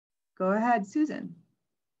Go ahead, Susan.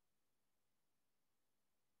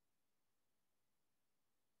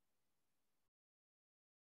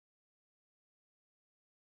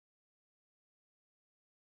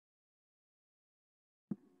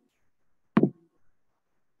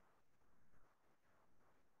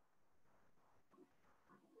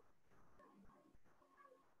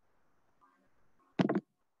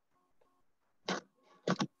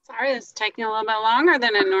 Sorry, it's taking a little bit longer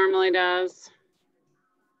than it normally does.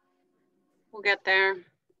 We'll get there.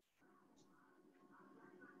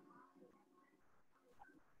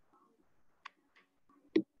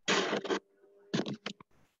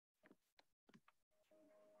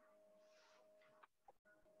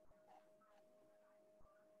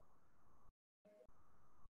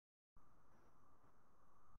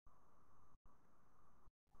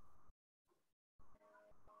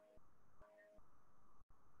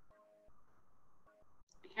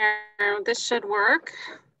 Here, this should work.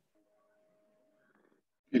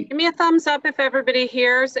 Give me a thumbs up if everybody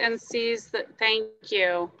hears and sees that. Thank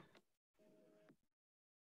you.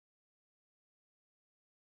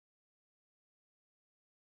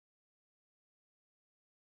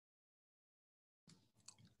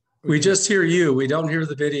 We just hear you. We don't hear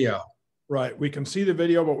the video. Right. We can see the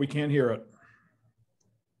video, but we can't hear it.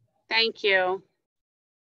 Thank you.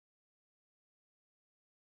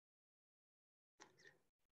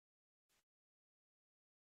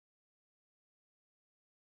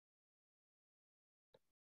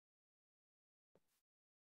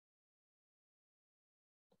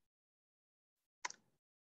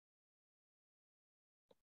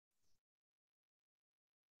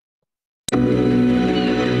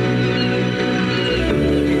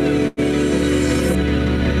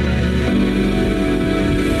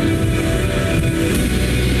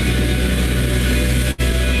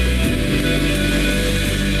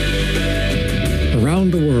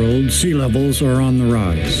 Around the world, sea levels are on the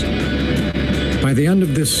rise. By the end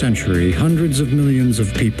of this century, hundreds of millions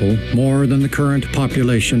of people, more than the current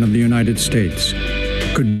population of the United States,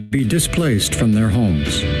 could be displaced from their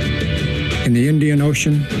homes. In the Indian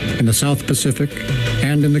Ocean, in the South Pacific,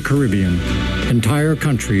 and in the Caribbean, entire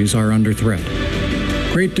countries are under threat.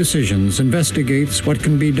 Great Decisions investigates what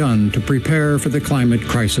can be done to prepare for the climate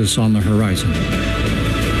crisis on the horizon.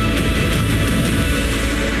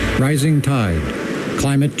 Rising tide,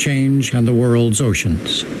 climate change, and the world's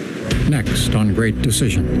oceans. Next on Great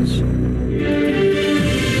Decisions.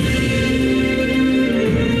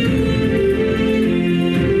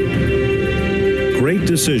 Great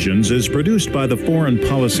Decisions is produced by the Foreign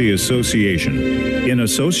Policy Association in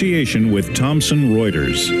association with Thomson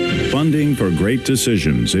Reuters. Funding for Great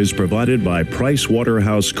Decisions is provided by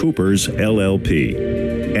PricewaterhouseCoopers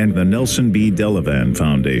LLP and the Nelson B. Delavan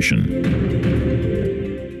Foundation.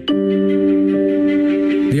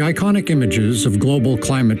 The iconic images of global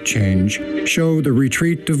climate change show the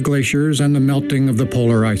retreat of glaciers and the melting of the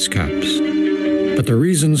polar ice caps. But the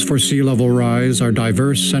reasons for sea level rise are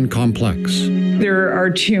diverse and complex. There are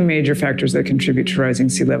two major factors that contribute to rising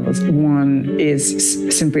sea levels. One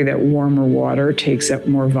is simply that warmer water takes up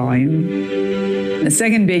more volume. The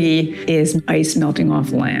second biggie is ice melting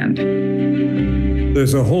off land.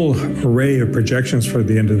 There's a whole array of projections for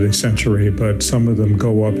the end of the century, but some of them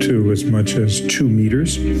go up to as much as 2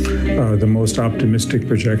 meters. The most optimistic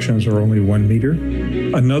projections are only 1 meter.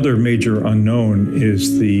 Another major unknown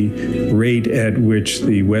is the rate at which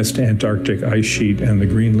the West Antarctic ice sheet and the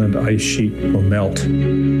Greenland ice sheet will melt.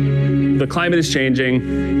 The climate is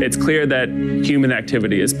changing. It's clear that human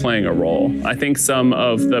activity is playing a role. I think some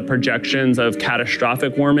of the projections of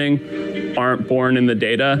catastrophic warming aren't born in the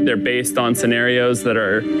data. They're based on scenarios that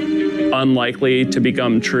are unlikely to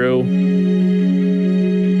become true.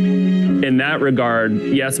 In that regard,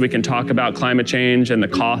 yes, we can talk about climate change and the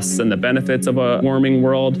costs and the benefits of a warming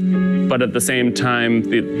world, but at the same time,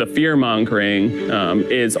 the fear-mongering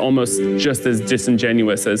is almost just as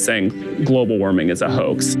disingenuous as saying global warming is a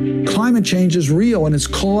hoax. Climate change is real and it's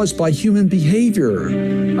caused by human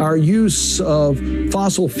behavior. Our use of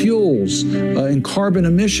fossil fuels and carbon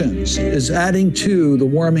emissions is adding to the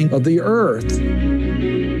warming of the Earth.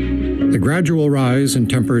 The gradual rise in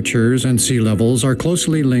temperatures and sea levels are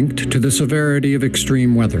closely linked to the severity of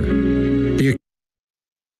extreme weather. Hey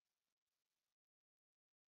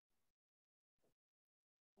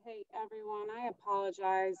everyone, I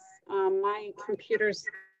apologize. My computer's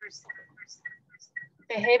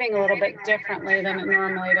behaving a little bit differently than it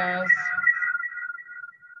normally does.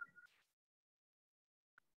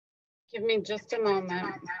 Give me just a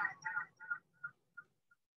moment.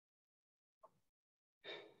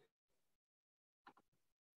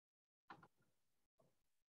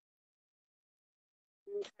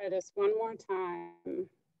 can try this one more time.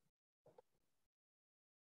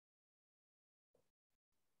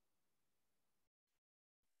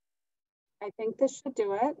 I think this should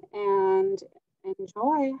do it, and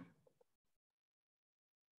enjoy.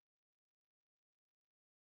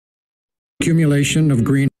 Accumulation of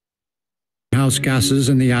greenhouse gases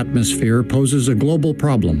in the atmosphere poses a global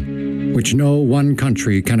problem, which no one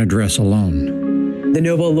country can address alone. The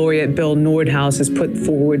Nobel laureate Bill Nordhaus has put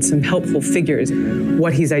forward some helpful figures.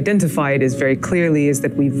 What he's identified is very clearly is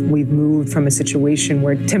that we've moved from a situation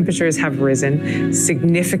where temperatures have risen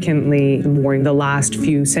significantly more in the last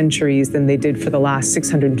few centuries than they did for the last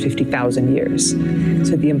 650,000 years.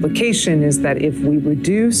 So the implication is that if we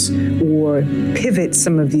reduce or pivot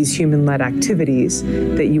some of these human-led activities,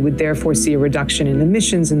 that you would therefore see a reduction in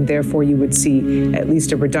emissions, and therefore you would see at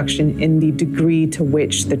least a reduction in the degree to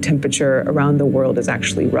which the temperature around the world is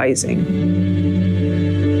actually rising.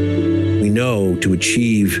 We know to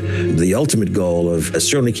achieve the ultimate goal of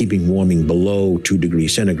certainly keeping warming below 2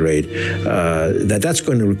 degrees centigrade, that's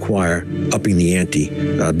going to require upping the ante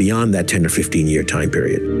beyond that 10 or 15-year time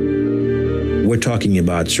period. We're talking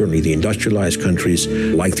about certainly the industrialized countries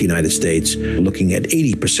like the United States looking at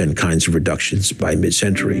 80% kinds of reductions by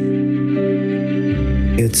mid-century.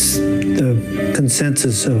 It's the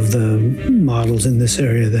consensus of the models in this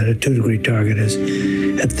area that a 2-degree target is,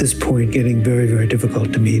 at this point, getting very, very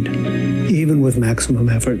difficult to meet, even with maximum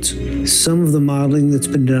efforts. Some of the modeling that's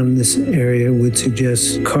been done in this area would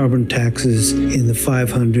suggest carbon taxes in the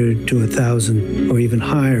 $500 to $1,000 or even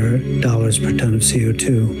higher dollars per ton of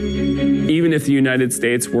CO2. Even if the United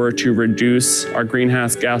States were to reduce our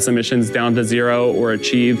greenhouse gas emissions down to zero or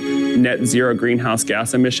achieve net zero greenhouse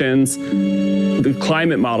gas emissions, the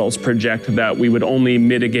climate models project that we would only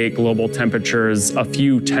mitigate global temperatures a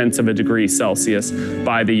few tenths of a degree Celsius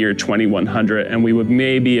by the year 2100, and we would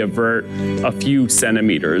maybe avert a few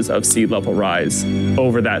centimeters of sea level rise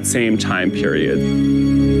over that same time period.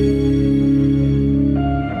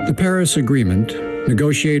 The Paris Agreement,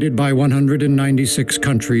 negotiated by 196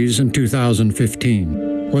 countries in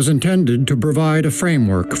 2015, was intended to provide a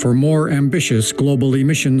framework for more ambitious global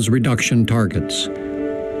emissions reduction targets.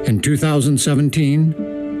 In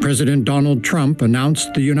 2017, President Donald Trump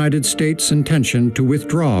announced the United States' intention to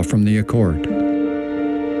withdraw from the accord.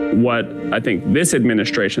 What I think this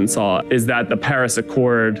administration saw is that the Paris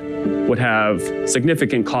Accord would have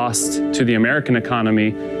significant cost to the American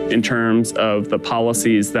economy in terms of the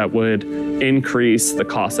policies that would increase the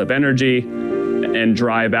cost of energy and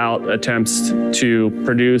drive out attempts to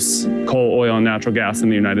produce coal, oil, and natural gas in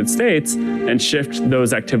the United States and shift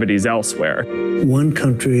those activities elsewhere. One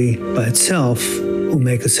country by itself will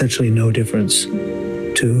make essentially no difference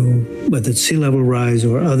to whether it's sea level rise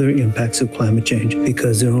or other impacts of climate change,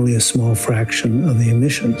 because they're only a small fraction of the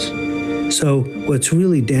emissions. So what's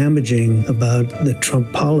really damaging about the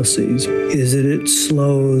Trump policies is that it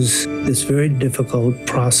slows this very difficult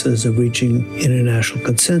process of reaching international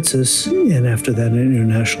consensus and after that an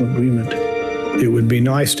international agreement. It would be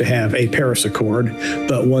nice to have a Paris Accord,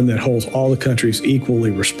 but one that holds all the countries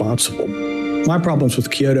equally responsible. My problems with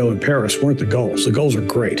Kyoto and Paris weren't the goals. The goals are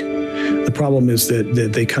great. The problem is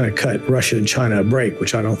that they kind of cut Russia and China a break,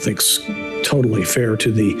 which I don't think is totally fair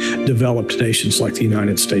to the developed nations like the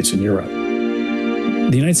United States and Europe.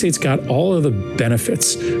 The United States got all of the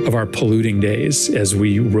benefits of our polluting days as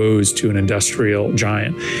we rose to an industrial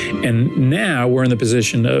giant. And now we're in the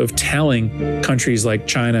position of telling countries like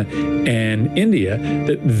China and India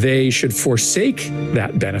that they should forsake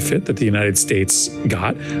that benefit that the United States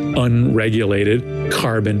got, unregulated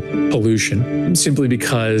carbon pollution, simply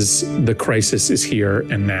because the crisis is here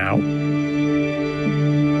and now.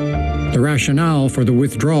 The rationale for the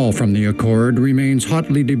withdrawal from the accord remains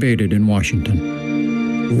hotly debated in Washington.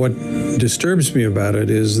 What disturbs me about it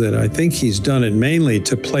is that I think he's done it mainly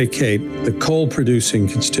to placate the coal-producing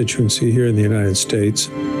constituency here in the United States.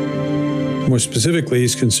 More specifically,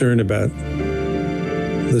 he's concerned about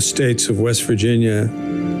the states of West Virginia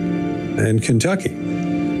and Kentucky.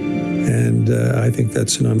 And I think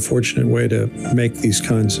that's an unfortunate way to make these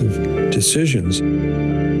kinds of decisions.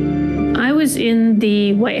 I was in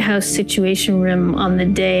the White House Situation Room on the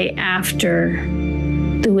day after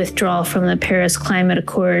the withdrawal from the Paris Climate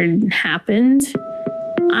Accord happened.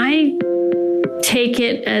 I take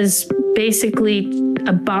it as basically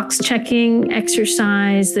a box-checking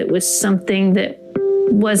exercise that was something that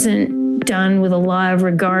wasn't done with a lot of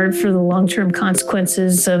regard for the long-term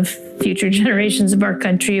consequences of future generations of our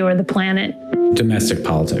country or the planet. Domestic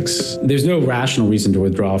politics. There's no rational reason to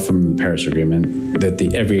withdraw from the Paris Agreement that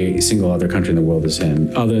every single other country in the world is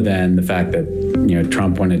in, other than the fact that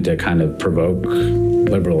Trump wanted to kind of provoke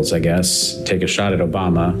liberals, I guess, take a shot at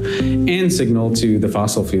Obama and signal to the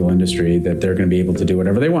fossil fuel industry that they're going to be able to do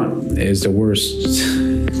whatever they want is the worst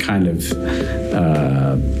kind of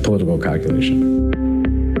political calculation.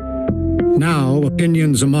 Now,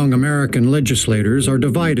 opinions among American legislators are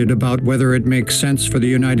divided about whether it makes sense for the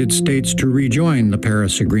United States to rejoin the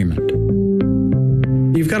Paris Agreement.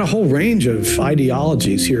 You've got a whole range of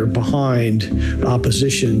ideologies here behind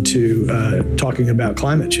opposition to talking about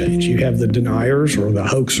climate change. You have the deniers or the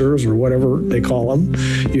hoaxers or whatever they call them.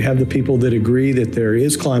 You have the people that agree that there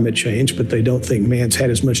is climate change, but they don't think man's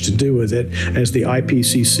had as much to do with it as the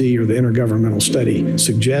IPCC or the Intergovernmental Study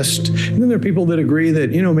suggest. And then there are people that agree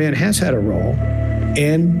that, man has had a role,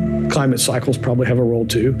 and climate cycles probably have a role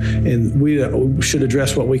too, and we should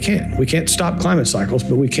address what we can. We can't stop climate cycles,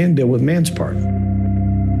 but we can deal with man's part.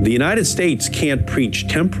 The United States can't preach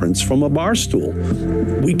temperance from a bar stool.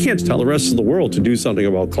 We can't tell the rest of the world to do something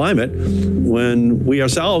about climate when we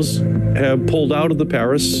ourselves have pulled out of the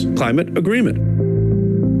Paris Climate Agreement.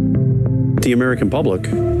 The American public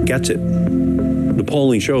gets it. The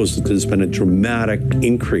polling shows that there's been a dramatic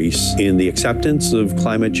increase in the acceptance of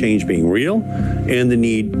climate change being real and the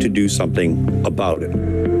need to do something about it.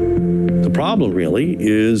 The problem really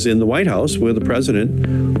is in the White House, where the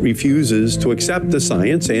president refuses to accept the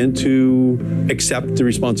science and to accept the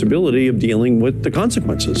responsibility of dealing with the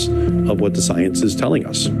consequences of what the science is telling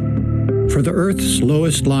us. For the Earth's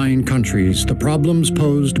lowest-lying countries, the problems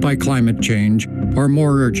posed by climate change are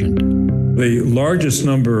more urgent. The largest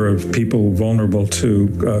number of people vulnerable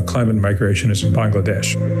to climate migration is in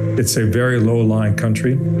Bangladesh. It's a very low-lying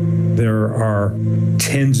country. There are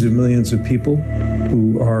tens of millions of people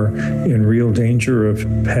who are in real danger of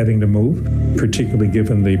having to move, particularly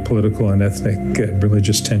given the political and ethnic and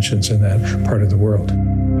religious tensions in that part of the world.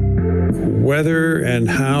 Whether and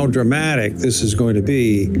how dramatic this is going to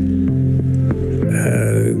be,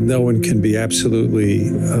 no one can be absolutely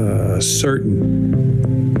certain.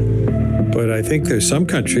 But I think there's some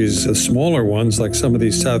countries, the smaller ones, like some of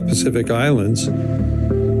these South Pacific islands,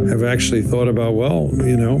 have actually thought about,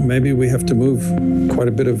 maybe we have to move quite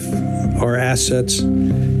a bit of our assets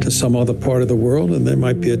to some other part of the world, and there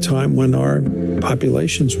might be a time when our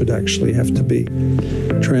populations would actually have to be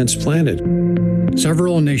transplanted.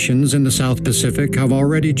 Several nations in the South Pacific have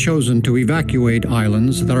already chosen to evacuate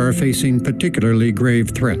islands that are facing particularly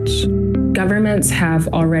grave threats. Governments have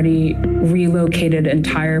already relocated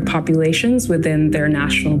entire populations within their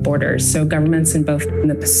national borders. So governments in both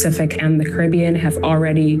the Pacific and the Caribbean have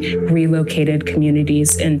already relocated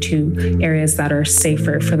communities into areas that are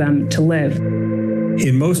safer for them to live.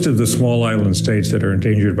 In most of the small island states that are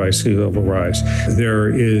endangered by sea level rise, there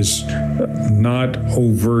is not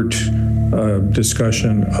overt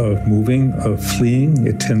discussion of moving, of fleeing.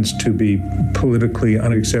 It tends to be politically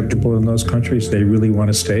unacceptable in those countries. They really want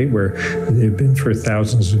to stay where they've been for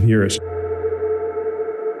thousands of years.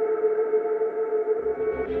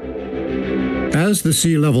 As the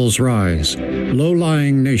sea levels rise,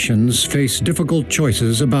 low-lying nations face difficult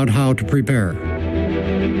choices about how to prepare.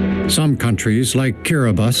 Some countries, like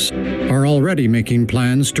Kiribati, are already making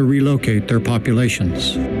plans to relocate their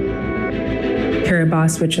populations.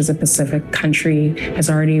 Kiribati, which is a Pacific country, has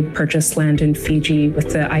already purchased land in Fiji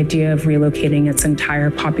with the idea of relocating its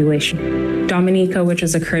entire population. Dominica, which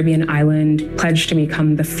is a Caribbean island, pledged to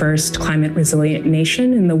become the first climate-resilient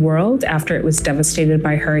nation in the world after it was devastated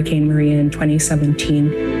by Hurricane Maria in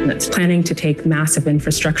 2017. And it's planning to take massive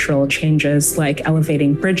infrastructural changes like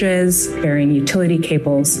elevating bridges, burying utility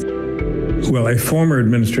cables. Well, a former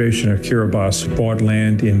administration of Kiribati bought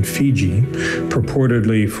land in Fiji,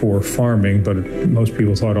 purportedly for farming, but most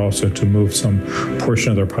people thought also to move some portion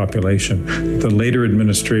of their population. The later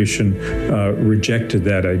administration rejected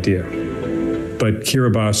that idea. But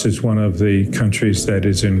Kiribati is one of the countries that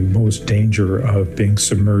is in most danger of being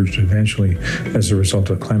submerged eventually as a result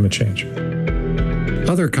of climate change.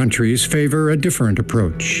 Other countries favor a different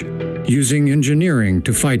approach, using engineering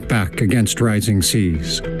to fight back against rising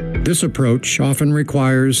seas. This approach often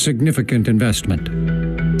requires significant investment.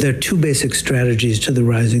 There are two basic strategies to the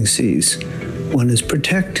rising seas. One is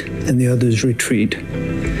protect, and the other is retreat.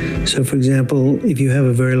 So, for example, if you have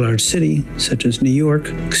a very large city, such as New York,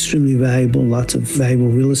 extremely valuable, lots of valuable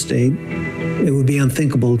real estate, it would be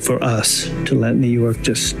unthinkable for us to let New York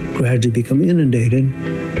just gradually become inundated.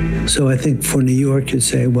 So I think for New York, you'd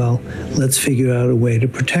say, well, let's figure out a way to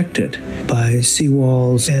protect it by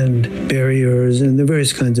seawalls and barriers and the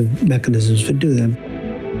various kinds of mechanisms to do them.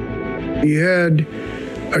 You had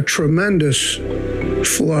a tremendous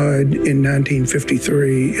flood in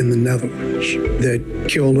 1953 in the Netherlands that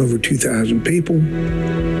killed over 2,000 people.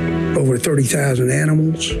 Over over 30,000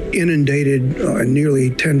 animals, inundated nearly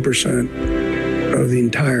 10% of the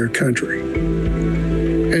entire country.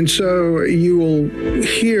 And so you will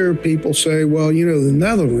hear people say, well, you know, the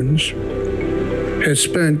Netherlands has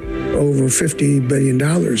spent over $50 billion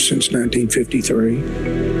since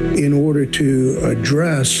 1953 in order to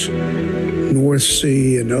address North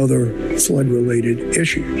Sea and other flood-related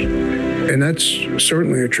issues. And that's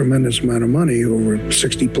certainly a tremendous amount of money over a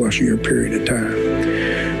 60-plus year period of time.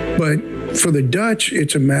 But for the Dutch,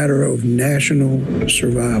 it's a matter of national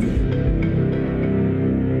survival.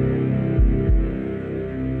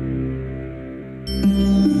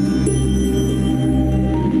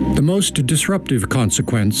 The most disruptive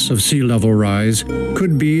consequence of sea level rise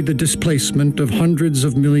could be the displacement of hundreds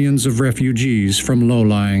of millions of refugees from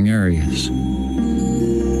low-lying areas.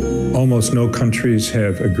 Almost no countries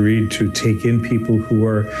have agreed to take in people who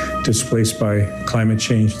are displaced by climate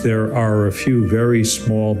change. There are a few very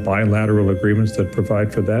small bilateral agreements that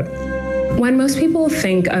provide for that. When most people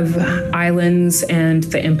think of islands and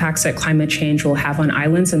the impacts that climate change will have on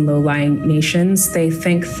islands and low-lying nations, they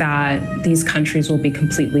think that these countries will be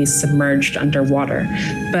completely submerged underwater.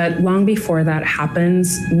 But long before that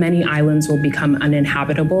happens, many islands will become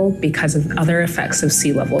uninhabitable because of other effects of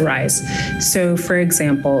sea level rise. So, for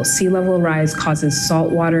example, sea level rise causes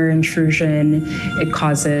saltwater intrusion, it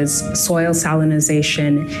causes soil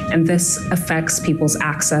salinization, and this affects people's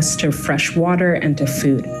access to fresh water and to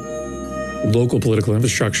food. Local political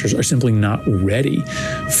infrastructures are simply not ready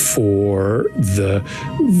for the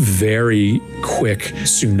very quick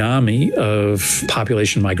tsunami of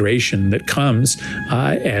population migration that comes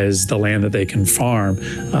as the land that they can farm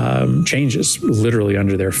changes literally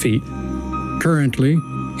under their feet. Currently,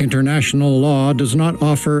 international law does not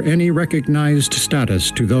offer any recognized status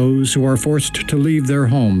to those who are forced to leave their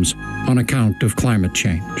homes on account of climate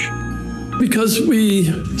change. Because we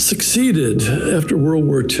succeeded after World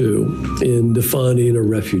War II in defining a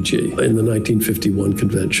refugee in the 1951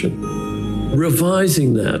 Convention.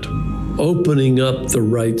 Revising that, opening up the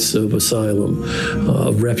rights of asylum,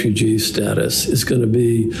 of refugee status, is going to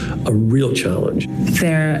be a real challenge.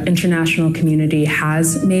 The international community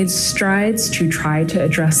has made strides to try to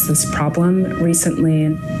address this problem.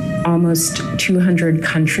 Recently, almost 200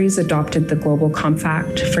 countries adopted the Global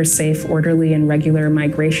Compact for Safe, Orderly, and Regular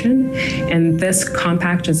Migration. And this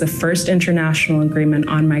compact is the first international agreement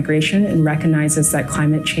on migration and recognizes that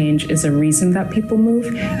climate change is a reason that people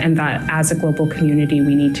move, and that as a global community,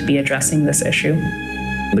 we need to be addressing this issue.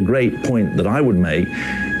 The great point that I would make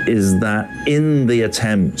is that in the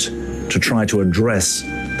attempt to try to address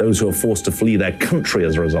those who are forced to flee their country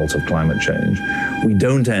as a result of climate change, we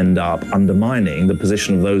don't end up undermining the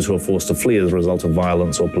position of those who are forced to flee as a result of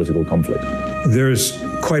violence or political conflict. There's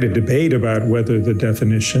quite a debate about whether the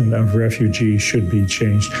definition of refugee should be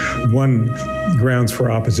changed. One grounds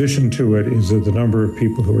for opposition to it is that the number of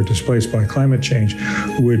people who are displaced by climate change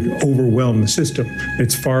would overwhelm the system.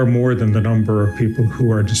 It's far more than the number of people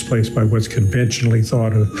who are displaced by what's conventionally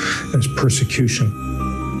thought of as persecution.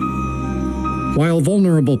 While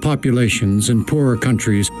vulnerable populations in poorer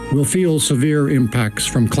countries will feel severe impacts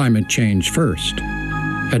from climate change first,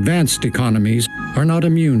 advanced economies are not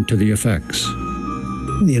immune to the effects.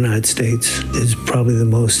 The United States is probably the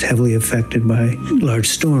most heavily affected by large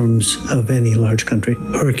storms of any large country.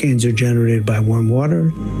 Hurricanes are generated by warm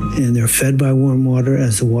water, and they're fed by warm water.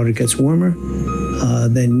 As the water gets warmer,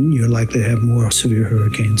 then you're likely to have more severe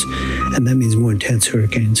hurricanes, and that means more intense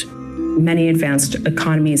hurricanes. Many advanced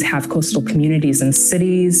economies have coastal communities and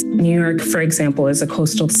cities. New York, for example, is a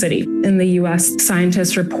coastal city. In the US,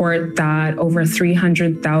 scientists report that over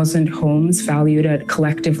 300,000 homes valued at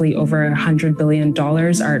collectively over $100 billion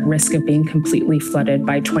are at risk of being completely flooded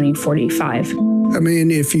by 2045. I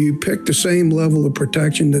mean, if you pick the same level of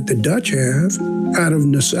protection that the Dutch have out of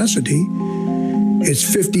necessity, it's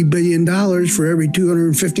 $50 billion for every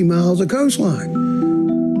 250 miles of coastline.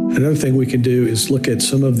 Another thing we can do is look at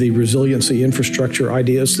some of the resiliency infrastructure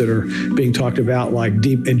ideas that are being talked about, like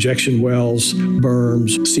deep injection wells,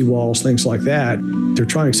 berms, seawalls, things like that. They're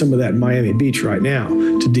trying some of that in Miami Beach right now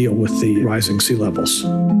to deal with the rising sea levels.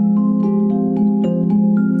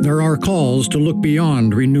 There are calls to look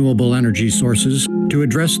beyond renewable energy sources to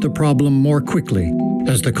address the problem more quickly,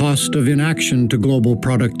 as the cost of inaction to global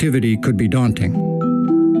productivity could be daunting.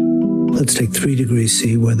 Let's take 3 degrees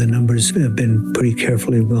C, where the numbers have been pretty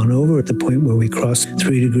carefully gone over. At the point where we cross the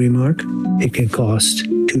 3-degree mark, it can cost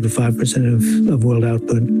 2 to 5% of world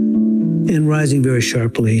output, and rising very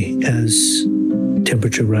sharply as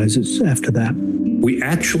temperature rises after that. We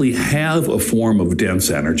actually have a form of dense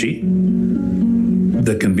energy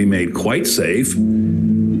that can be made quite safe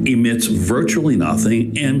emits virtually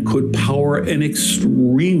nothing and could power an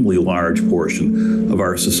extremely large portion of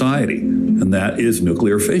our society, and that is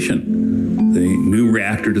nuclear fission. The new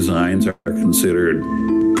reactor designs are considered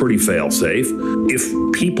pretty fail-safe.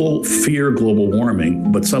 If people fear global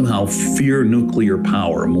warming, but somehow fear nuclear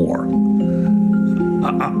power more,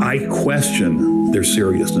 I question their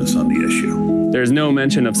seriousness on the issue. There's no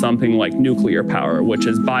mention of something like nuclear power, which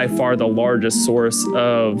is by far the largest source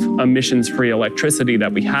of emissions-free electricity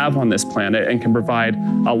that we have on this planet and can provide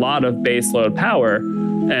a lot of baseload power.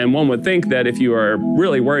 And one would think that if you are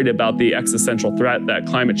really worried about the existential threat that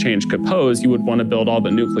climate change could pose, you would want to build all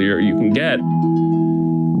the nuclear you can get.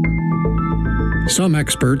 Some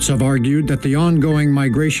experts have argued that the ongoing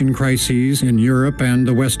migration crises in Europe and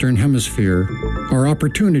the Western Hemisphere are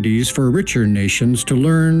opportunities for richer nations to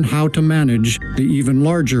learn how to manage the even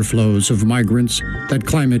larger flows of migrants that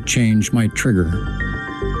climate change might trigger.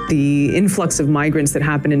 The influx of migrants that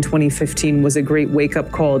happened in 2015 was a great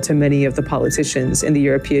wake-up call to many of the politicians in the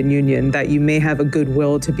European Union that you may have a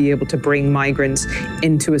goodwill to be able to bring migrants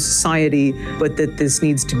into a society, but that this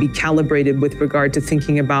needs to be calibrated with regard to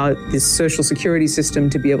thinking about the social security system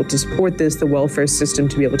to be able to support this, the welfare system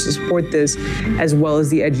to be able to support this, as well as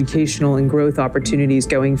the educational and growth opportunities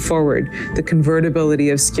going forward, the convertibility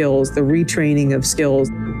of skills, the retraining of skills.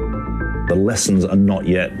 The lessons are not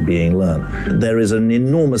yet being learned. There is an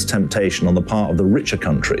enormous temptation on the part of the richer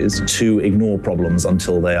countries to ignore problems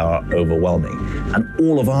until they are overwhelming. And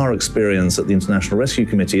all of our experience at the International Rescue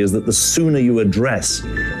Committee is that the sooner you address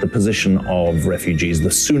the position of refugees,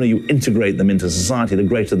 the sooner you integrate them into society, the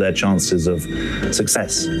greater their chances of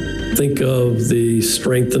success. Think of the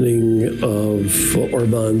strengthening of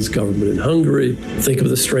Orban's government in Hungary. Think of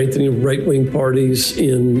the strengthening of right-wing parties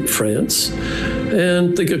in France.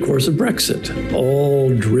 And think, of course, of Brexit,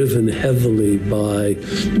 all driven heavily by,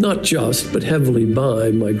 not just, but heavily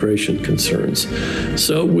by migration concerns.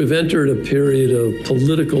 So we've entered a period of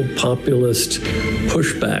political populist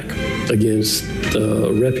pushback against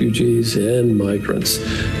refugees and migrants.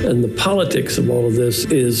 And the politics of all of this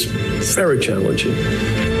is very challenging.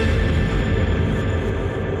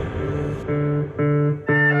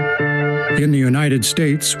 In the United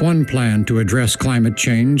States, one plan to address climate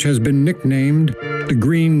change has been nicknamed the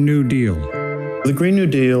Green New Deal. The Green New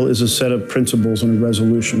Deal is a set of principles and a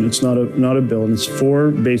resolution. It's not a bill, and it's 4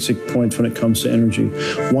 basic points when it comes to energy.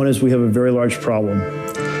 One is we have a very large problem.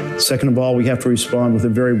 Second of all, we have to respond with a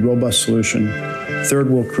very robust solution. Third,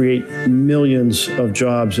 we'll create millions of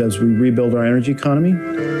jobs as we rebuild our energy economy.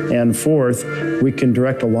 And fourth, we can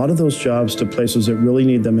direct a lot of those jobs to places that really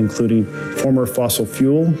need them, including former fossil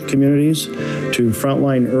fuel communities, to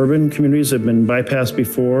frontline urban communities that have been bypassed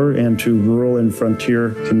before, and to rural and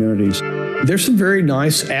frontier communities. There's some very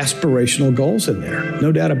nice aspirational goals in there,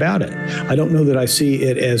 no doubt about it. I don't know that I see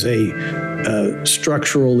it as a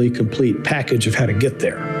structurally complete package of how to get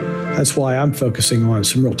there. That's why I'm focusing on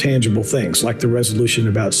some real tangible things, like the resolution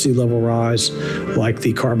about sea level rise, like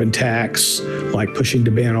the carbon tax, like pushing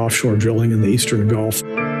to ban offshore drilling in the Eastern Gulf.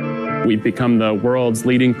 We've become the world's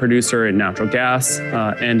leading producer in natural gas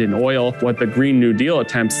and in oil. What the Green New Deal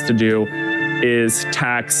attempts to do is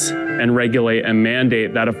tax and regulate and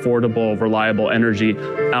mandate that affordable, reliable energy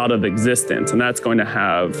out of existence. And that's going to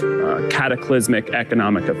have cataclysmic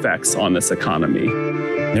economic effects on this economy.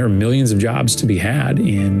 There are millions of jobs to be had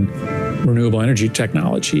in renewable energy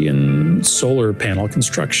technology and solar panel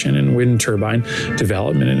construction and wind turbine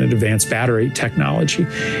development and advanced battery technology.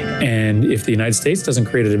 And if the United States doesn't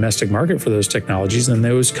create a domestic market for those technologies, then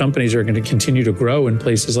those companies are going to continue to grow in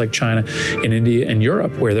places like China and India and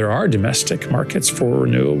Europe, where there are domestic markets for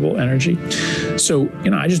renewable energy. So,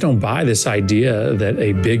 I just don't buy this idea that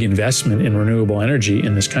a big investment in renewable energy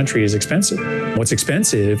in this country is expensive. What's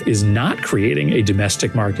expensive is not creating a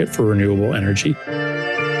domestic market for renewable energy.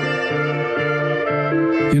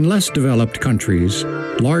 In less developed countries,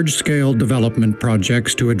 large-scale development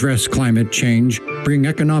projects to address climate change bring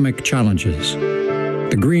economic challenges.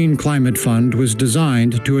 The Green Climate Fund was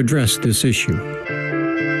designed to address this issue.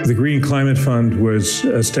 The Green Climate Fund was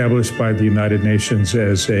established by the United Nations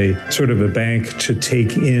as a sort of a bank to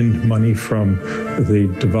take in money from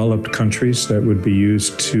the developed countries that would be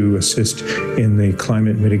used to assist in the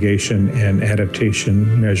climate mitigation and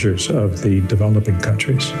adaptation measures of the developing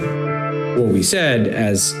countries. What we said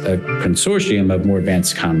as a consortium of more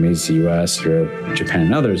advanced economies, the US, Europe, Japan,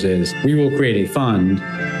 and others, is we will create a fund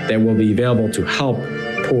that will be available to help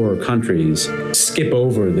poorer countries skip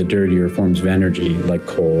over the dirtier forms of energy like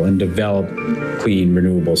coal and develop clean,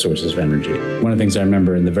 renewable sources of energy. One of the things I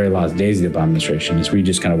remember in the very last days of the Obama administration is we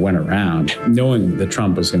just kind of went around knowing that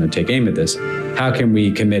Trump was going to take aim at this. How can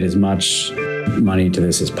we commit as much money to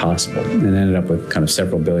this as possible, and ended up with kind of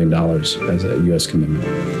several $1 billion as a U.S.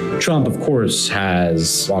 commitment. Trump, of course,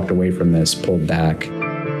 has walked away from this, pulled back.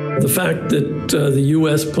 The fact that the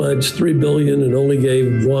U.S. pledged $3 billion and only gave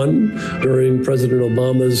 $1 billion during President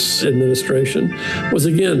Obama's administration was,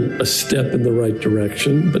 again, a step in the right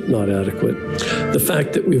direction, but not adequate. The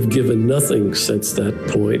fact that we've given nothing since that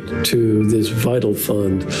point to this vital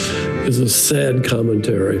fund is a sad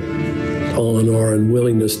commentary on our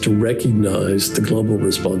unwillingness to recognize the global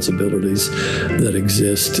responsibilities that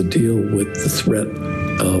exist to deal with the threat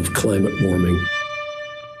of climate warming.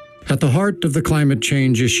 At the heart of the climate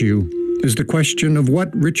change issue is the question of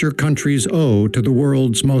what richer countries owe to the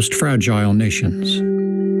world's most fragile nations.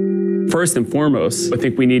 First and foremost, I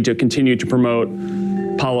think we need to continue to promote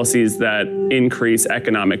policies that increase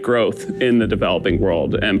economic growth in the developing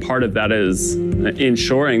world. And part of that is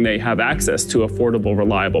ensuring they have access to affordable,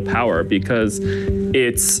 reliable power, because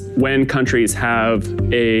it's when countries have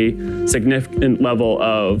a significant level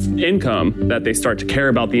of income that they start to care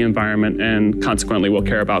about the environment and consequently will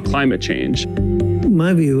care about climate change.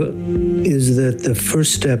 My view is that the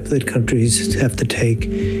first step that countries have to take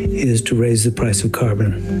is to raise the price of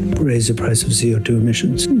carbon, raise the price of CO2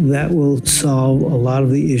 emissions. That will solve a lot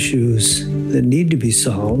of the issues that need to be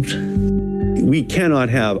solved. We cannot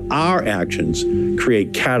have our actions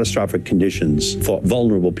create catastrophic conditions for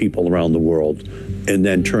vulnerable people around the world and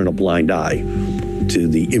then turn a blind eye to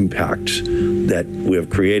the impact that we have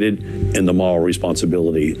created and the moral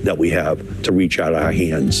responsibility that we have to reach out our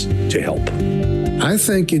hands to help. I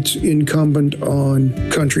think it's incumbent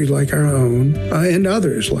on countries like our own and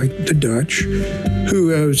others like the Dutch, who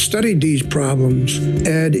have studied these problems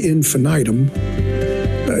ad infinitum,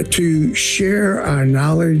 to share our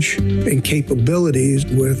knowledge and capabilities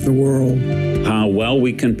with the world. How well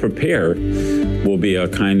we can prepare will be a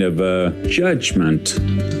kind of a judgment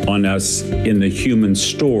on us in the human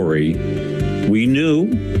story. We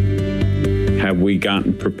knew, have we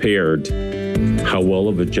gotten prepared? How well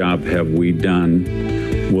of a job have we done?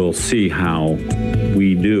 We'll see how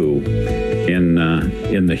we do in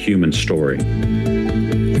the human story.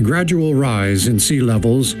 The gradual rise in sea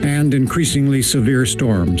levels and increasingly severe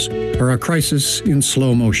storms are a crisis in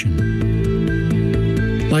slow motion.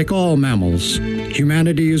 Like all mammals,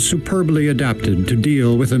 humanity is superbly adapted to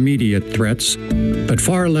deal with immediate threats, but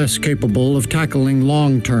far less capable of tackling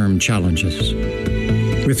long-term challenges.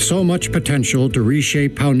 With so much potential to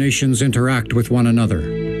reshape how nations interact with one another,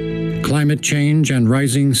 climate change and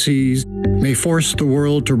rising seas may force the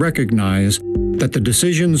world to recognize that the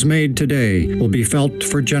decisions made today will be felt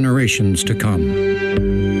for generations to come.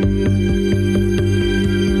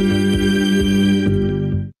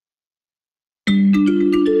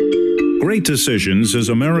 Great Decisions is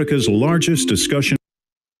America's largest discussion.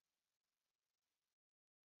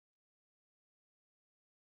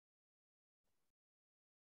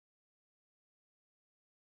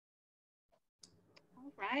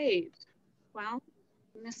 All right. Well,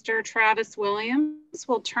 Mr. Travis Williams,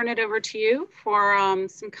 we'll turn it over to you for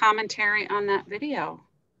some commentary on that video.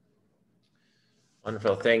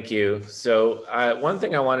 Wonderful, thank you. So one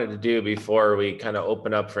thing I wanted to do before we kind of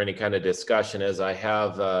open up for any kind of discussion is I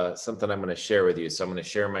have something I'm going to share with you. So I'm going to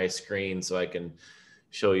share my screen so I can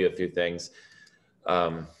show you a few things.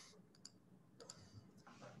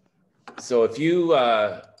 So if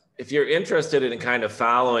you're interested in kind of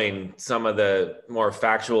following some of the more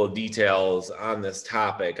factual details on this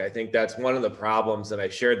topic, I think that's one of the problems, and I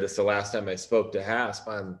shared this the last time I spoke to HASP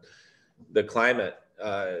on the climate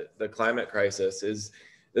crisis, is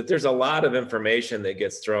that there's a lot of information that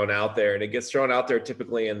gets thrown out there, and it gets thrown out there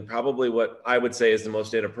typically in probably what I would say is the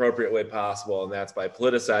most inappropriate way possible, and that's by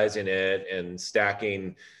politicizing it and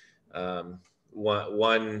stacking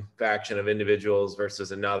one faction of individuals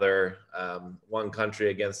versus another, one country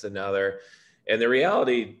against another. And the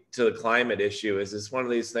reality to the climate issue is it's one of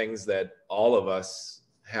these things that all of us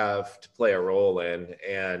have to play a role in.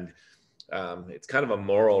 And it's kind of a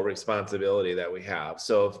moral responsibility that we have.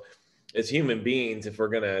 So as human beings, if we're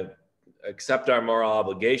going to accept our moral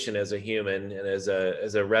obligation as a human and as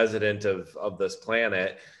a resident of this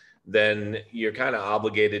planet, then you're kind of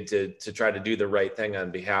obligated to try to do the right thing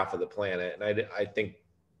on behalf of the planet. And I think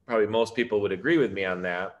probably most people would agree with me on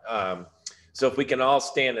that. So if we can all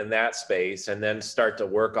stand in that space and then start to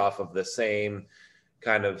work off of the same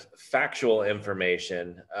kind of factual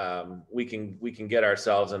information, we can get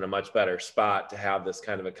ourselves in a much better spot to have this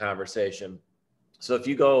kind of a conversation. So if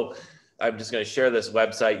you go I'm just going to share this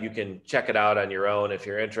website. You can check it out on your own if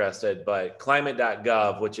you're interested, but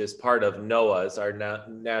climate.gov, which is part of NOAA's, our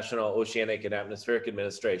National Oceanic and Atmospheric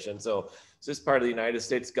Administration. So this is part of the United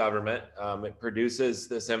States government. It produces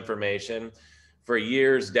this information. For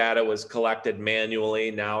years, data was collected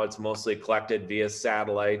manually. Now it's mostly collected via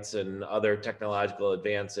satellites and other technological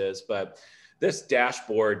advances. But this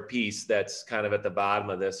dashboard piece that's kind of at the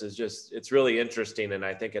bottom of this is just, it's really interesting. And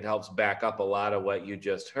I think it helps back up a lot of what you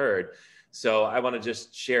just heard. So I want to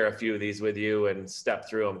just share a few of these with you and step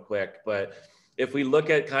through them quick. But if we look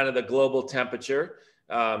at kind of the global temperature,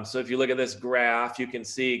 so if you look at this graph, you can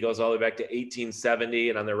see it goes all the way back to 1870.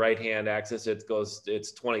 And on the right-hand axis, it's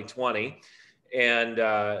 2020. And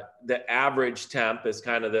the average temp is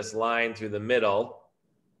kind of this line through the middle,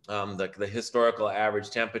 the historical average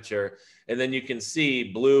temperature. And then you can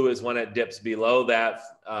see blue is when it dips below that,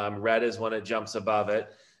 red is when it jumps above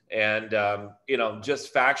it. And, you know,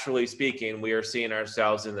 just factually speaking, we are seeing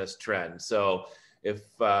ourselves in this trend. So if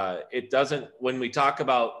it doesn't, when we talk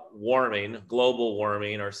about warming, global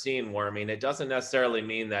warming or seeing warming, it doesn't necessarily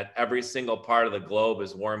mean that every single part of the globe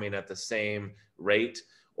is warming at the same rate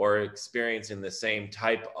or experiencing the same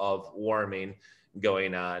type of warming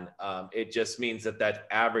going on. It just means that that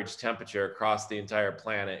average temperature across the entire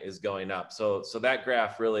planet is going up. So that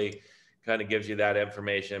graph really kind of gives you that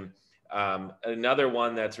information. Another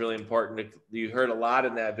one that's really important, you heard a lot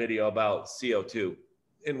in that video about CO2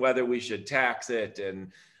 and whether we should tax it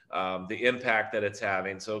and the impact that it's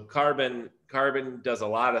having. So carbon does a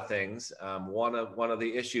lot of things. One of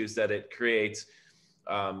the issues that it creates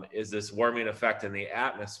is this warming effect in the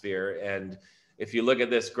atmosphere. And if you look at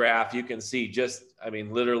this graph, you can see just, I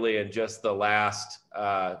mean, literally in just the last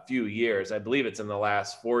few years, I believe it's in the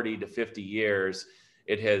last 40 to 50 years,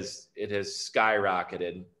 it has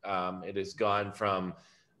skyrocketed. It has gone from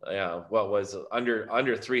what was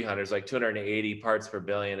under 300, it's like 280 parts per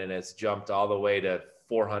billion, and it's jumped all the way to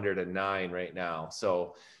 409 right now.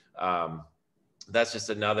 So that's just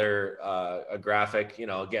another a graphic, you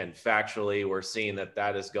know, again, factually, we're seeing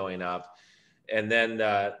that is going up. And then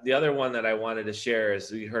the other one that I wanted to share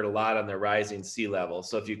is we heard a lot on the rising sea level.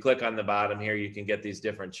 So if you click on the bottom here, you can get these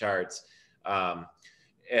different charts.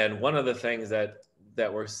 And one of the things that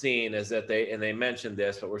we're seeing is that they mentioned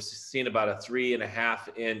this, but we're seeing about a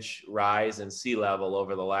 3.5 inch rise in sea level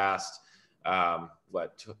over the last,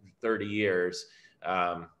 30 years.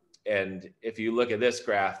 And if you look at this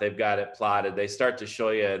graph, they've got it plotted. They start to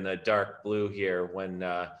show you in the dark blue here when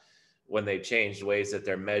they changed ways that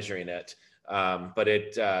they're measuring it. But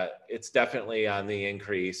it's definitely on the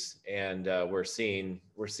increase, and we're seeing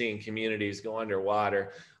communities go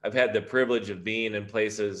underwater. I've had the privilege of being in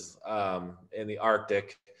places in the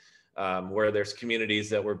Arctic where there's communities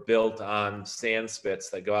that were built on sand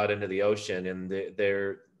spits that go out into the ocean, and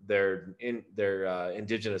their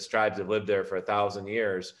indigenous tribes have lived there for 1,000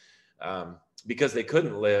 years because they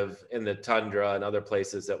couldn't live in the tundra and other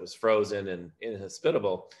places that was frozen and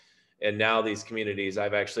inhospitable. And now these communities,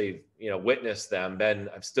 I've actually, witnessed them.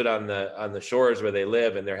 I've stood on the shores where they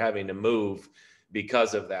live, and they're having to move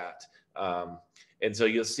because of that. And so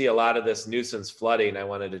you'll see a lot of this nuisance flooding. I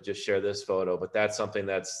wanted to just share this photo, but that's something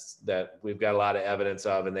that we've got a lot of evidence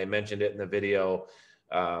of, and they mentioned it in the video.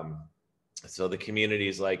 So the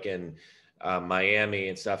communities like in Miami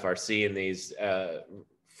and stuff are seeing these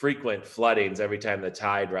frequent floodings every time the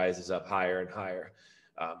tide rises up higher and higher.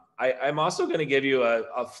 I'm also going to give you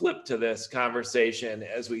a flip to this conversation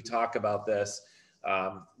as we talk about this.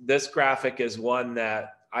 This graphic is one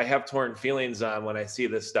that I have torn feelings on when I see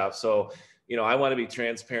this stuff. So, I want to be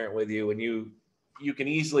transparent with you, and you can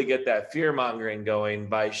easily get that fear mongering going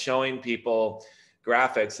by showing people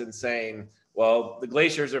graphics and saying, well, the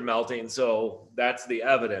glaciers are melting, so that's the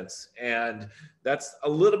evidence. And that's a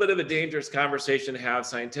little bit of a dangerous conversation to have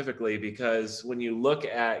scientifically, because when you look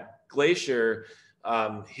at glacier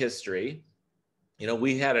history,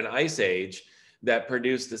 we had an ice age that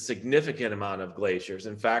produced a significant amount of glaciers.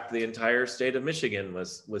 In fact, the entire state of Michigan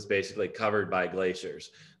was basically covered by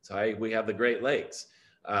glaciers. So we have the Great Lakes.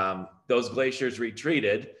 Those glaciers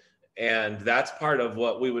retreated, and that's part of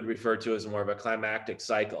what we would refer to as more of a climactic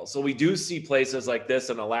cycle. So we do see places like this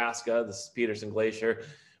in Alaska, this is Peterson Glacier,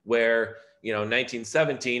 where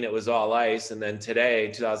 1917 it was all ice, and then today,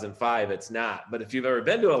 2005, it's not. But if you've ever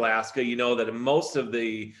been to Alaska, you know that in most of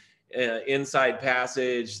the Inside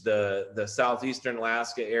Passage, the southeastern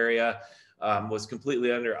Alaska area was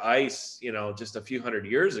completely under ice, just a few hundred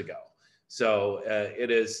years ago. So it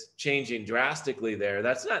is changing drastically there.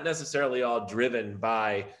 That's not necessarily all driven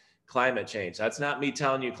by climate change. That's not me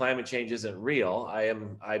telling you climate change isn't real.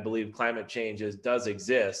 I believe climate change does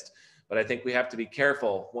exist, but I think we have to be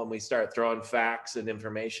careful when we start throwing facts and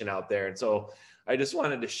information out there. And so I just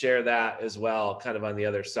wanted to share that as well, kind of on the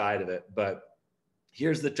other side of it. But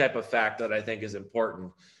here's the type of fact that I think is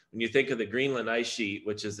important. When you think of the Greenland ice sheet,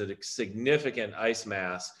 which is a significant ice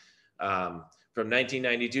mass, from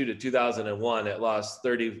 1992 to 2001, it lost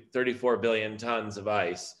 34 billion tons of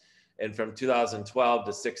ice. And from 2012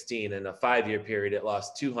 to 16, in a 5-year period, it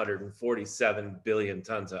lost 247 billion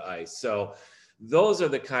tons of ice. So those are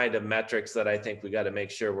the kind of metrics that I think we got to make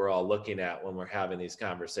sure we're all looking at when we're having these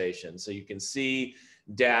conversations. So you can see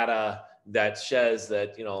data that says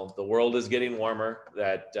that, you know, the world is getting warmer,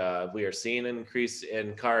 that we are seeing an increase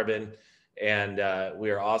in carbon, and we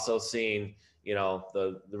are also seeing, you know,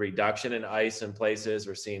 the reduction in ice in places.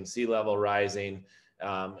 We're seeing sea level rising.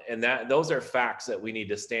 And those are facts that we need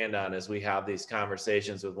to stand on as we have these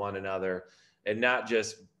conversations with one another, and not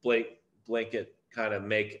just blanket kind of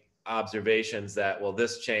make observations that, well,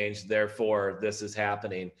 this changed, therefore this is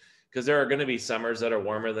happening. Because there are going to be summers that are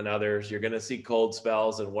warmer than others. You're going to see cold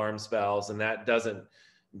spells and warm spells, and that doesn't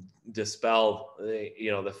dispel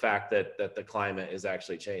the fact that the climate is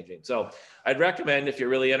actually changing. So I'd recommend, if you're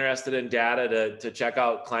really interested in data, to check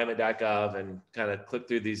out climate.gov and kind of click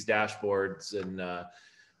through these dashboards and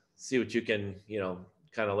see what you can,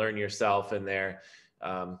 kind of learn yourself in there.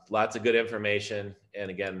 Lots of good information. And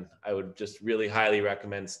again, I would just really highly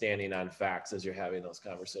recommend standing on facts as you're having those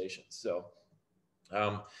conversations. So,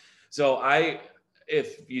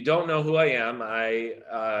 if you don't know who I am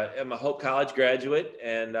a Hope College graduate,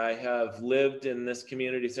 and I have lived in this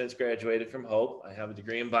community since graduated from Hope. I have a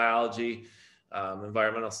degree in biology,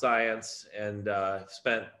 environmental science, and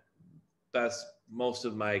spent most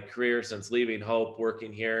of my career since leaving Hope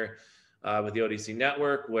working here with the ODC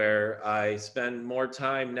Network, where I spend more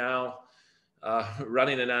time now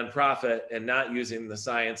running a nonprofit and not using the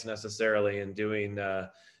science necessarily, and doing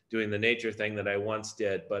the nature thing that I once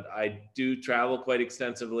did. But I do travel quite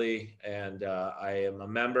extensively, and I am a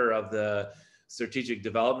member of the strategic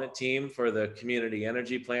development team for the community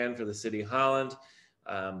energy plan for the City of Holland.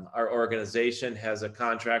 Our organization has a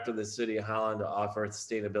contract with the City of Holland to offer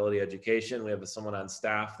sustainability education. We have someone on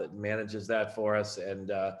staff that manages that for us.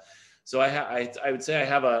 And so I would say I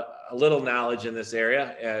have a little knowledge in this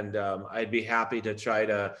area, and I'd be happy to try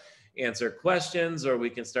to answer questions, or we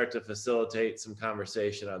can start to facilitate some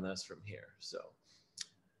conversation on this from here. So.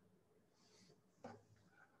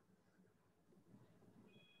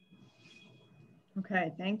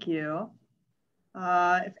 Okay, thank you.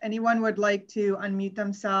 If anyone would like to unmute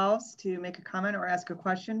themselves to make a comment or ask a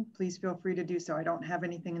question, please feel free to do so. I don't have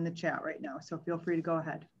anything in the chat right now, so feel free to go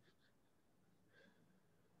ahead.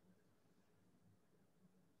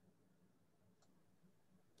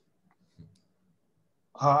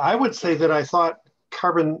 I would say that I thought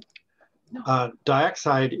carbon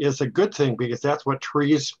dioxide is a good thing, because that's what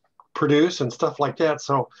trees produce and stuff like that.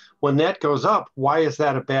 So when that goes up, why is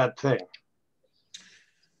that a bad thing?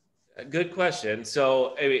 Good question.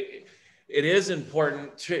 So it is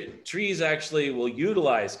important. Trees actually will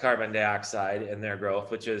utilize carbon dioxide in their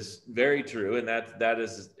growth, which is very true. And that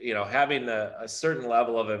is, having a certain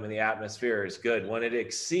level of them in the atmosphere is good. When it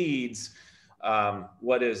exceeds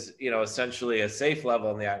what is, essentially a safe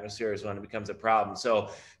level in the atmosphere is when it becomes a problem. So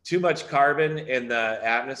too much carbon in the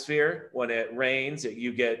atmosphere, when it rains,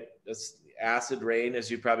 you get acid rain,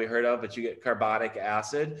 as you've probably heard of, but you get carbonic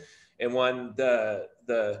acid. And when the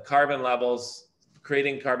carbon levels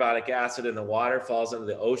creating carbonic acid in the water falls into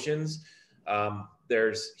the oceans,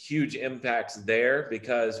 there's huge impacts there,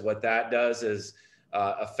 because what that does is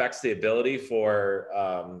affects the ability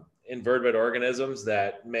for invertebrate organisms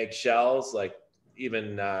that make shells, like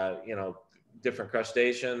even different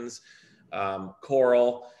crustaceans,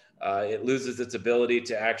 coral. It loses its ability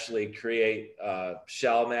to actually create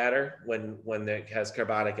shell matter when it has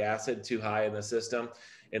carbonic acid too high in the system.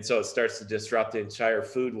 And so it starts to disrupt the entire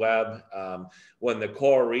food web. When the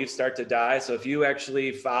coral reefs start to die, so if you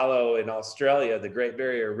actually follow in Australia, the Great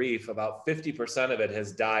Barrier Reef, about 50% of it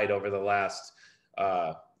has died over the last,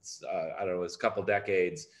 it's a couple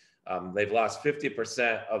decades. They've lost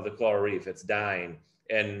 50% of the coral reef. It's dying.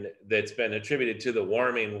 And that's been attributed to the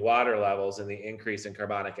warming water levels and the increase in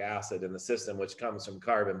carbonic acid in the system, which comes from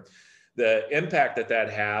carbon. The impact that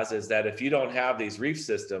has is that if you don't have these reef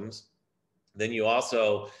systems, then you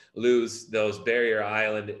also lose those barrier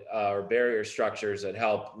island or barrier structures that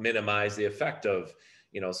help minimize the effect of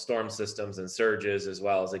storm systems and surges, as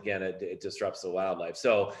well as, again, it disrupts the wildlife.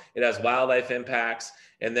 So it has wildlife impacts.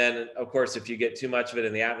 And then, of course, if you get too much of it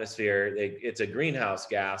in the atmosphere, it's a greenhouse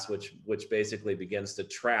gas, which basically begins to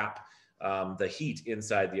trap the heat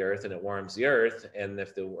inside the earth, and it warms the earth. And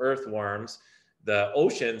if the earth warms, the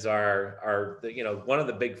oceans are one of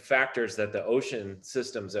the big factors that the ocean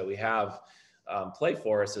systems that we have play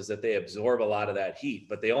for us is that they absorb a lot of that heat,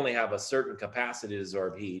 but they only have a certain capacity to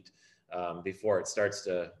absorb heat before it starts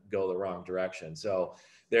to go the wrong direction. So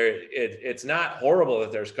it's not horrible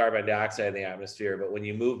that there's carbon dioxide in the atmosphere, but when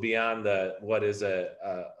you move beyond what is a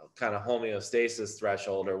kind of homeostasis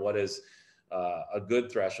threshold, or what is a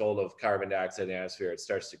good threshold of carbon dioxide in the atmosphere, it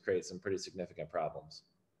starts to create some pretty significant problems.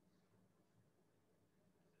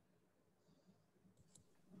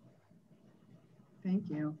 Thank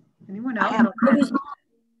you. Anyone else?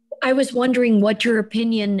 I was wondering what your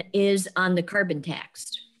opinion is on the carbon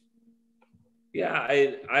tax. Yeah,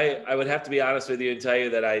 I would have to be honest with you and tell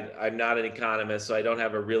you that I'm not an economist, so I don't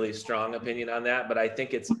have a really strong opinion on that, but I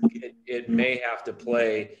think it may have to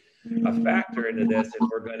play a factor into this if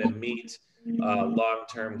we're going to meet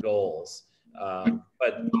long-term goals.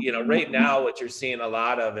 But right now, what you're seeing a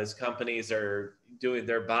lot of is companies they're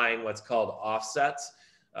buying what's called offsets.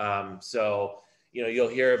 So you'll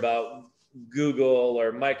hear about Google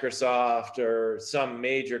or Microsoft or some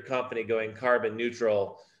major company going carbon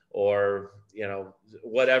neutral, or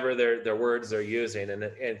whatever their words they're using,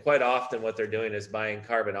 and quite often what they're doing is buying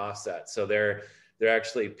carbon offsets. So they're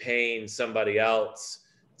actually paying somebody else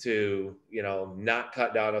to not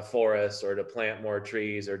cut down a forest, or to plant more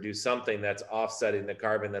trees, or do something that's offsetting the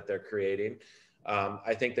carbon that they're creating.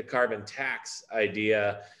 I think the carbon tax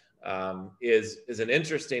idea is an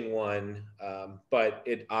interesting one, but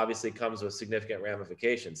it obviously comes with significant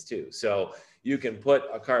ramifications too. So you can put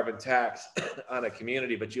a carbon tax on a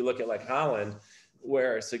community, but you look at like Holland,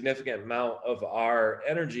 where a significant amount of our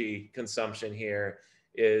energy consumption here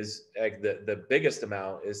is the biggest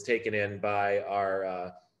amount is taken in by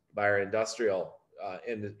our industrial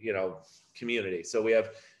community. So we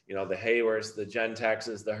have the Hayworths, the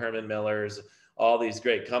Gentexes, the Herman Millers, all these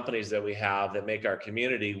great companies that we have that make our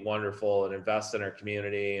community wonderful and invest in our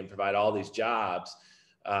community and provide all these jobs.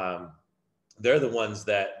 They're the ones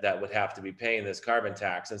that would have to be paying this carbon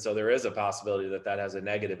tax. And so there is a possibility that has a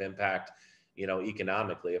negative impact,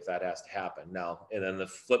 economically, if that has to happen. Now, and then the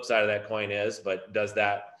flip side of that coin is, but does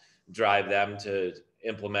that drive them to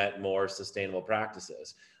implement more sustainable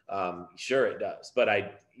practices? Sure it does,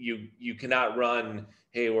 but you cannot run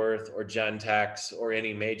Hayworth or Gentex or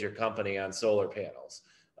any major company on solar panels.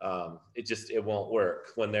 It won't work.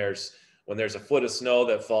 When there's a foot of snow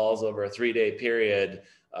that falls over a 3-day period,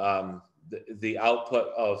 the output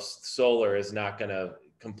of solar is not going to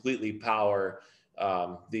completely power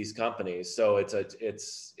these companies. So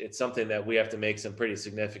it's something that we have to make some pretty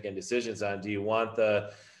significant decisions on. Do you want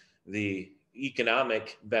the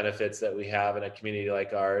economic benefits that we have in a community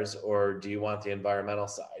like ours, or do you want the environmental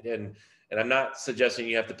side? And I'm not suggesting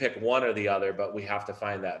you have to pick one or the other, but we have to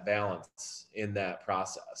find that balance in that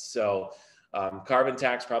process. So carbon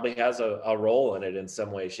tax probably has a role in it in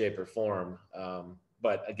some way, shape, or form.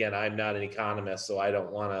 But again, I'm not an economist, so I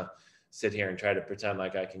don't want to sit here and try to pretend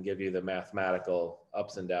like I can give you the mathematical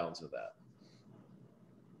ups and downs of that.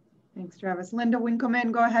 Thanks, Travis. Linda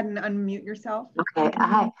Winkleman, go ahead and unmute yourself. Okay,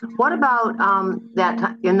 hi. What about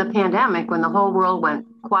that in the pandemic when the whole world went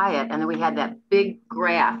quiet, and then we had that big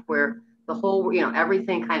graph where the whole,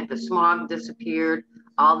 everything the smog disappeared,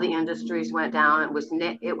 all the industries went down.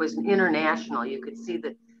 It was international. You could see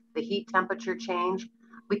the heat temperature change.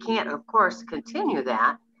 We can't, of course, continue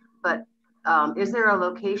that, but is there a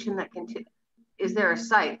location is there a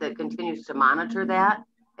site that continues to monitor that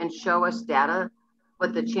and show us data,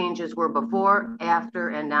 what the changes were before, after,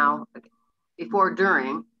 and now, before,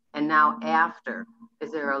 during, and now after?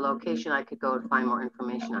 Is there a location I could go to find more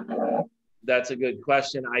information on that? That's a good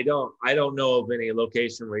question. I don't know of any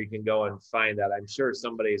location where you can go and find that. I'm sure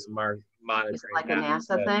somebody's monitoring. It's like a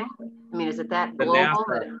NASA thing? I mean, is it that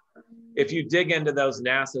global? If you dig into those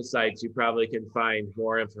NASA sites, you probably can find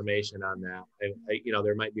more information on that.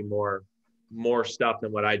 There might be more stuff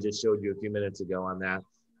than what I just showed you a few minutes ago on that.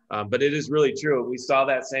 But it is really true. We saw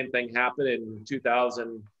that same thing happen in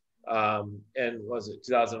 2000 and was it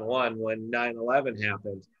 2001 when 9/11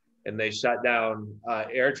 happened, and they shut down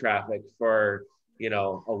air traffic for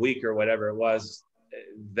a week or whatever it was.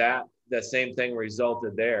 That the same thing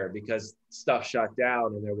resulted there because stuff shut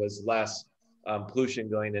down and there was less pollution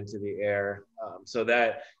going into the air. So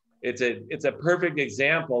that it's a perfect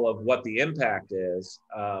example of what the impact is,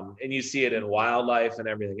 and you see it in wildlife and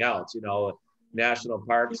everything else. national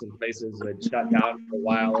parks and places that shut down for a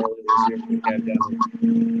while earlier this year for the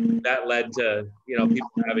pandemic. That led to, you know, people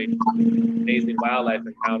having amazing wildlife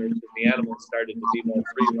encounters, and the animals started to be more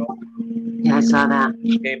free roaming. Yeah, I saw that.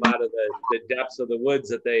 Came out of the depths of the woods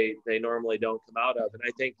that they normally don't come out of. And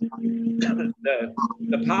I think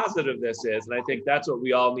the positive of this is, and I think that's what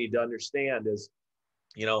we all need to understand is,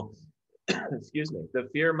 you know, excuse me, the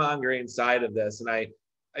fear mongering side of this. And I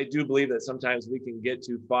do believe that sometimes we can get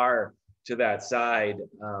too far to that side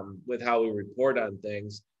with how we report on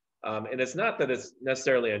things. And it's not that it's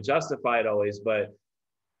necessarily unjustified always, but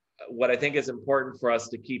what I think is important for us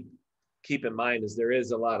to keep in mind is there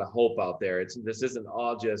is a lot of hope out there. This isn't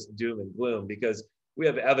all just doom and gloom, because we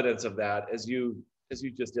have evidence of that, as you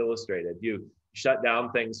just illustrated. You shut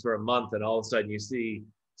down things for a month and all of a sudden you see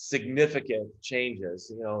significant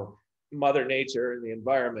changes. You know, Mother Nature and the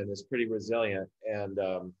environment is pretty resilient, and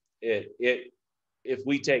if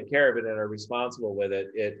we take care of it and are responsible with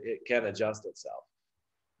it, it can adjust itself.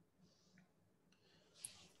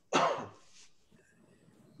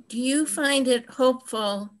 Do you find it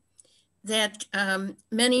hopeful that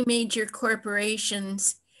many major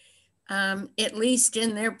corporations, at least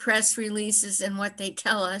in their press releases and what they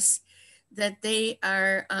tell us, that they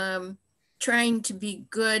are trying to be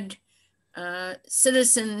good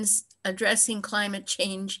citizens addressing climate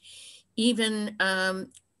change, even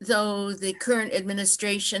though the current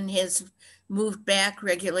administration has moved back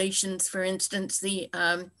regulations? For instance, the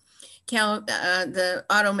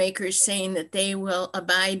automakers saying that they will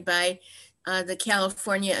abide by the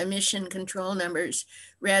California emission control numbers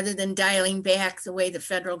rather than dialing back the way the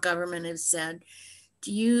federal government has said.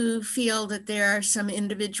 Do you feel that there are some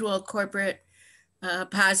individual corporate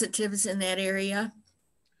positives in that area?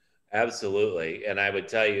 Absolutely. And I would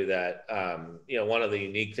tell you that, you know, one of the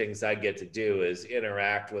unique things I get to do is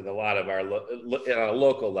interact with a lot of our, on a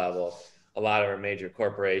local level, a lot of our major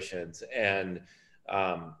corporations. And,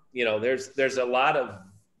 you know, there's a lot of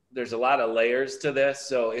layers to this.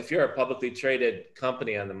 So if you're a publicly traded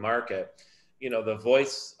company on the market, you know, the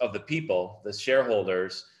voice of the people, the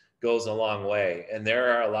shareholders, goes a long way. And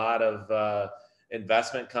there are a lot of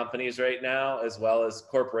investment companies right now, as well as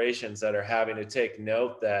corporations, that are having to take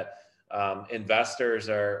note that investors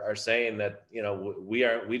are saying that, you know,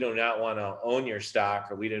 we do not want to own your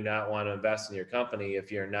stock, or we do not want to invest in your company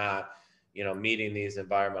if you're not, you know, meeting these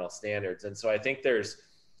environmental standards. And so I think there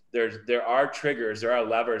are triggers, there are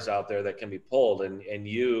levers out there that can be pulled, and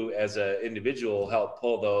you as an individual help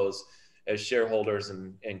pull those as shareholders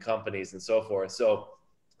and companies and so forth. So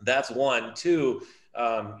that's one. Two,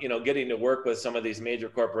 you know, getting to work with some of these major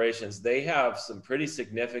corporations, they have some pretty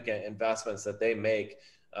significant investments that they make.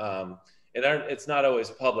 And it's not always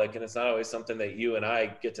public, and it's not always something that you and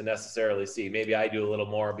I get to necessarily see. Maybe I do a little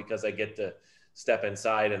more because I get to step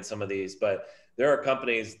inside in some of these, but there are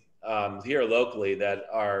companies here locally that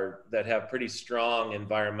have pretty strong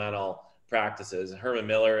environmental practices. Herman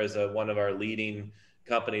Miller is one of our leading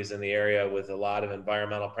companies in the area with a lot of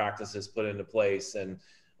environmental practices put into place, and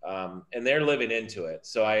they're living into it.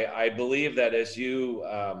 So I believe that as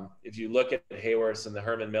if you look at Hayworths and the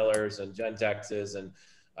Herman Millers and Gentexes, and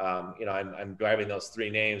you know, I'm driving those three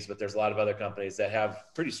names, but there's a lot of other companies that have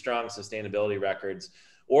pretty strong sustainability records,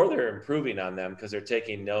 or they're improving on them because they're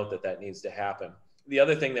taking note that needs to happen. The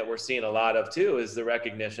other thing that we're seeing a lot of too is the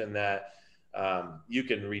recognition that you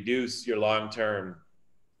can reduce your long-term,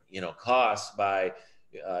 you know, costs by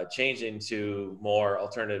changing to more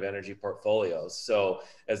alternative energy portfolios. So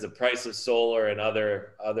as the price of solar and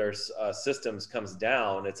other systems comes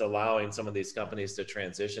down, it's allowing some of these companies to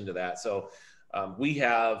transition to that. So we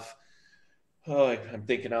have, I'm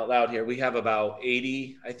thinking out loud here, we have about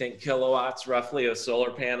 80, I think, kilowatts roughly of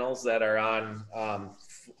solar panels that are on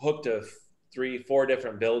hooked to 3-4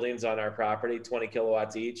 different buildings on our property, 20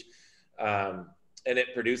 kilowatts each. And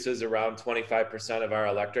it produces around 25% of our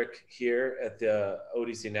electric here at the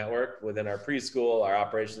ODC network within our preschool, our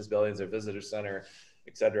operations buildings, our visitor center,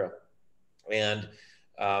 et cetera. And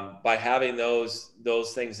by having those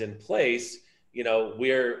things in place, you know,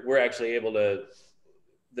 we're actually able to,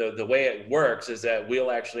 the way it works is that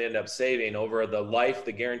we'll actually end up saving over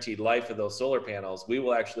the guaranteed life of those solar panels. We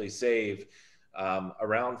will actually save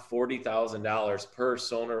around $40,000 per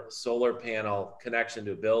solar panel connection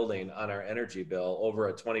to a building on our energy bill over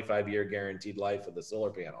a 25-year guaranteed life of the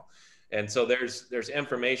solar panel. And so there's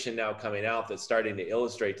information now coming out that's starting to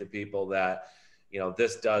illustrate to people that, you know,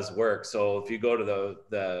 this does work. So if you go to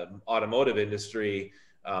the automotive industry,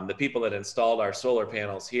 the people that installed our solar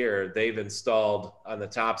panels here, they've installed on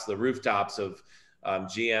the rooftops of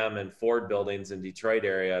GM and Ford buildings in Detroit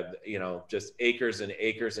area, you know, just acres and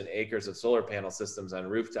acres and acres of solar panel systems on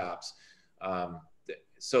rooftops.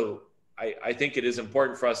 So I think it is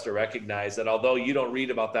important for us to recognize that although you don't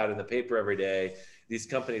read about that in the paper every day, these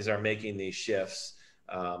companies are making these shifts.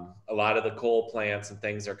 A lot of the coal plants and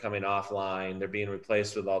things are coming offline. They're being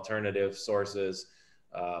replaced with alternative sources.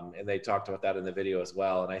 And they talked about that in the video as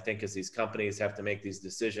well. And I think as these companies have to make these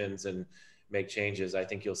decisions and make changes, I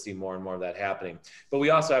think you'll see more and more of that happening. But we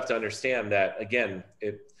also have to understand that, again,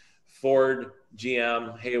 Ford,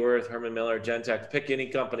 GM, Hayworth, Herman Miller, Gentex, pick any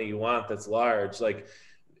company you want that's large, like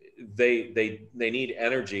they need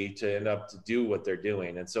energy to end up to do what they're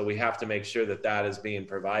doing. And so we have to make sure that that is being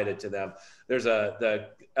provided to them. There's the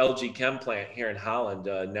LG Chem plant here in Holland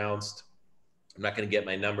announced, I'm not going to get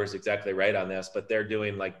my numbers exactly right on this, but they're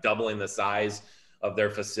doing like doubling the size of their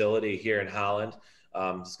facility here in Holland.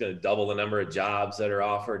 It's going to double the number of jobs that are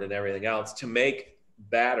offered and everything else to make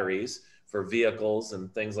batteries for vehicles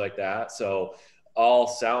and things like that. So all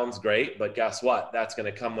sounds great, but guess what? That's going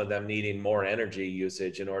to come with them needing more energy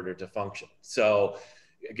usage in order to function. So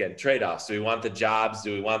again, trade-offs. Do we want the jobs?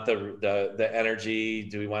 Do we want the energy?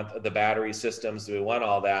 Do we want the battery systems? Do we want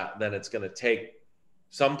all that? Then it's going to take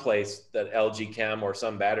some place that LG Chem or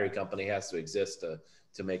some battery company has to exist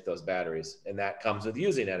to make those batteries. And that comes with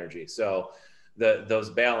using energy. So those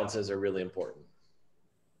balances are really important.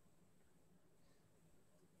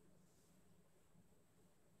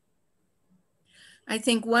 I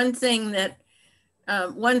think one thing that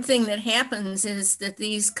happens is that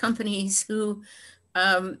these companies who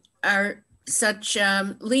are such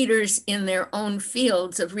leaders in their own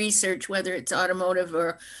fields of research, whether it's automotive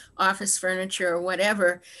or office furniture or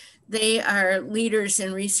whatever, they are leaders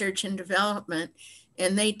in research and development,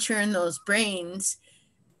 and they turn those brains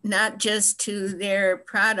not just to their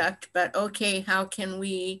product, but okay, how can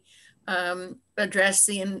we address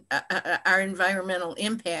our environmental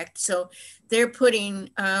impact? So they're putting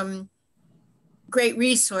great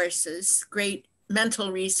resources, great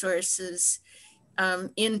mental resources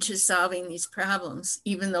into solving these problems,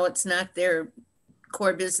 even though it's not their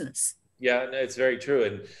core business. Yeah, it's very true.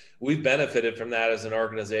 And we've benefited from that as an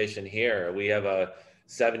organization here. We have a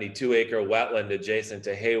 72-acre wetland adjacent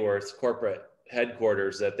to Hayworth's corporate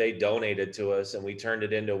headquarters that they donated to us, and we turned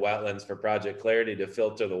it into wetlands for Project Clarity to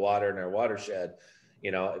filter the water in our watershed.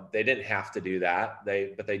 You know, they didn't have to do that,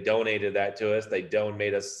 but they donated that to us. They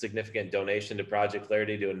made a significant donation to Project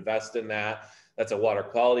Clarity to invest in that. That's a water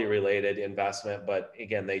quality related investment, but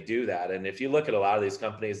again, they do that. And if you look at a lot of these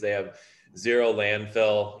companies, they have zero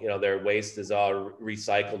landfill. You know, their waste is all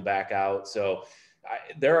recycled back out. So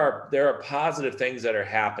there are positive things that are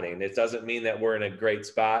happening. It doesn't mean that we're in a great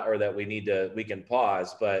spot or that we can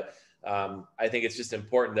pause, but I think it's just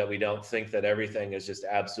important that we don't think that everything is just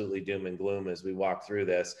absolutely doom and gloom as we walk through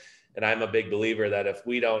this. And I'm a big believer that if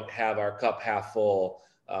we don't have our cup half full,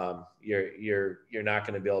 you're not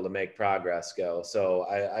going to be able to make progress go. So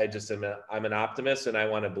I'm an optimist, and I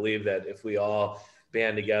want to believe that if we all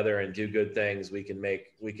band together and do good things, we can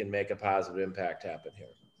make a positive impact happen here.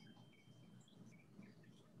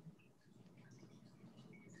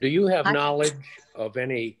 Do you have knowledge of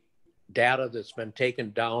any data that's been taken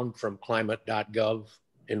down from climate.gov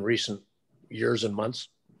in recent years and months?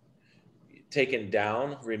 Taken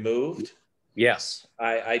down, removed? Yes.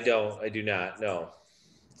 I do not, no.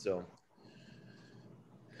 So.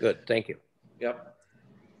 Good, thank you. Yep.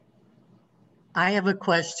 I have a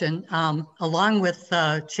question. Along with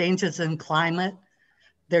changes in climate,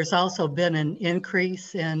 there's also been an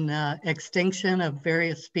increase in extinction of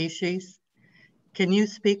various species. Can you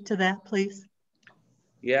speak to that, please?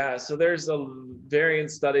 Yeah, so there's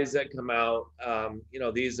variant studies that come out.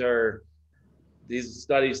 These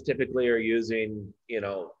studies typically are using,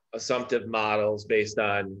 assumptive models based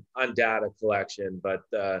on data collection. But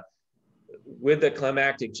with the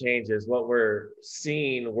climatic changes, what we're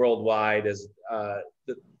seeing worldwide is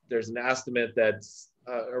there's an estimate that's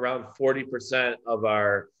around 40% of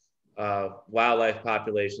our wildlife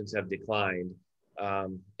populations have declined.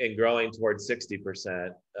 And growing towards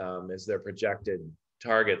 60% is their projected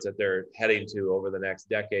targets that they're heading to over the next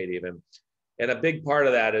decade even. And a big part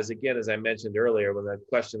of that is, again, as I mentioned earlier, when the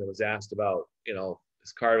question that was asked about,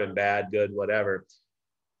 is carbon bad, good, whatever,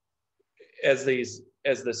 as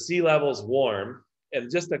the sea levels warm, and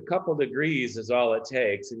just a couple degrees is all it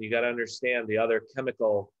takes, and you got to understand the other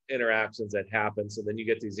chemical interactions that happen. So then you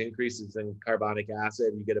get these increases in carbonic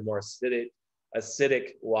acid, you get a more acidic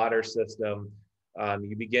water system.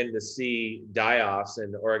 You begin to see die-offs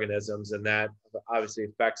in organisms, and that obviously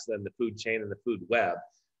affects then the food chain and the food web.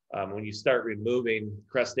 When you start removing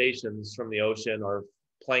crustaceans from the ocean or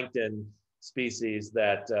plankton species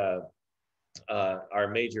that are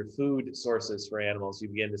major food sources for animals, you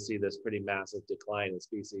begin to see this pretty massive decline in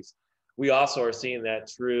species. We also are seeing that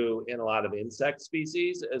true in a lot of insect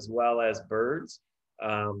species as well as birds,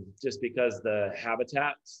 just because the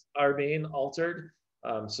habitats are being altered.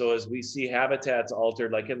 So as we see habitats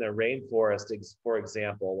altered, like in the rainforest, for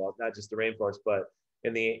example, well, not just the rainforest, but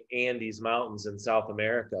in the Andes Mountains in South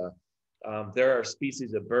America, there are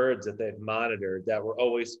species of birds that they've monitored that were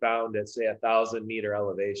always found at, say, 1,000-meter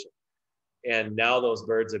elevation. And now those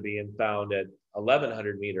birds are being found at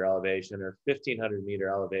 1,100-meter elevation or 1,500-meter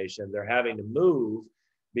elevation. They're having to move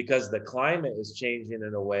because the climate is changing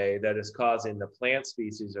in a way that is causing the plant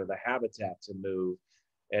species or the habitat to move.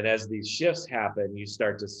 And as these shifts happen, you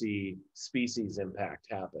start to see species impact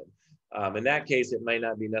happen. In that case, it might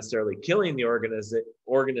not be necessarily killing the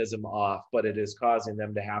organism off, but it is causing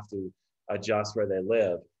them to have to adjust where they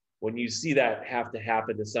live. When you see that have to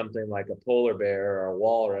happen to something like a polar bear or a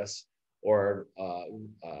walrus or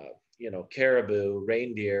caribou,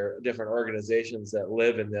 reindeer, different organizations that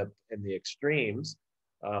live in the extremes,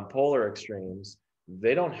 polar extremes,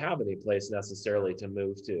 they don't have any place necessarily to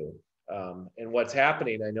move to. And what's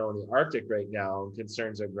happening, I know in the Arctic right now, and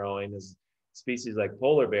concerns are growing, is species like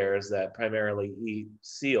polar bears that primarily eat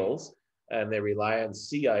seals, and they rely on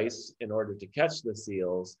sea ice in order to catch the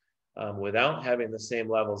seals. Without having the same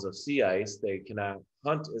levels of sea ice, they cannot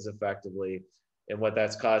hunt as effectively. And what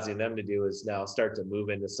that's causing them to do is now start to move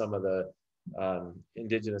into some of the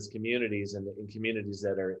indigenous communities and communities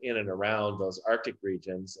that are in and around those Arctic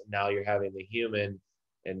regions. And now you're having the human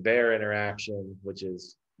and bear interaction, which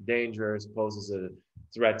is dangerous, poses a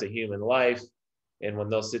threat to human life. And when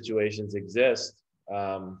those situations exist,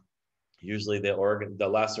 usually the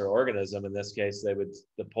lesser organism, in this case,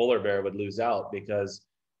 the polar bear would lose out because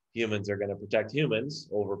humans are going to protect humans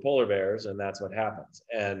over polar bears, and that's what happens.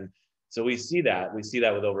 And so we see that with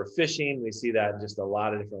overfishing. We see that in just a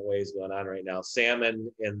lot of different ways going on right now.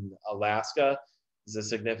 Salmon in Alaska is a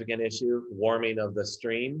significant issue. Warming of the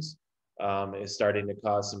streams is starting to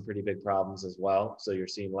cause some pretty big problems as well. So you're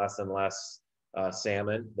seeing less and less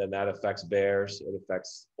salmon. Then that affects bears. It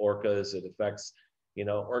affects orcas. It affects,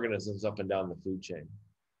 organisms up and down the food chain.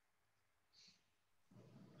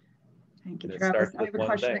 Thank you, Travis. I have a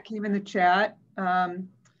question that came in the chat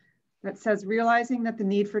that says, realizing that the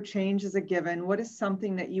need for change is a given, what is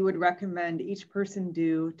something that you would recommend each person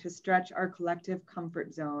do to stretch our collective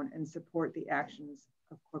comfort zone and support the actions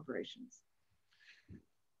of corporations?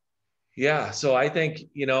 Yeah, so I think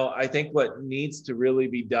what needs to really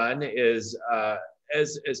be done is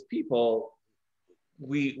as people,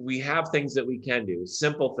 we have things that we can do,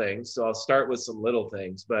 simple things. So I'll start with some little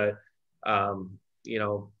things, but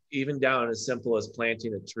even down as simple as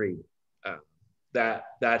planting a tree, that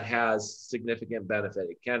has significant benefit.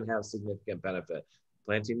 It can have significant benefit.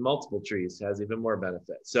 Planting multiple trees has even more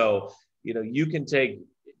benefit. So, you can take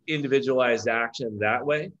individualized action that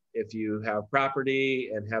way. If you have property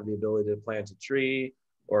and have the ability to plant a tree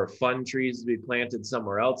or fund trees to be planted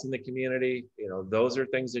somewhere else in the community, those are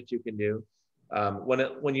things that you can do.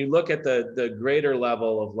 When you look at the greater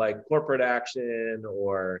level of like corporate action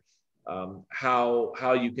or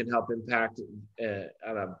how you can help impact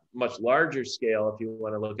on a much larger scale, if you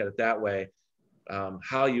want to look at it that way,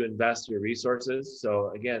 how you invest your resources. So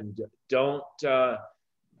again, don't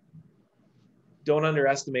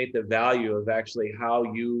underestimate the value of actually how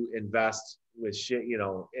you invest with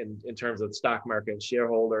in terms of stock market,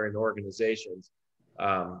 shareholder, and organizations.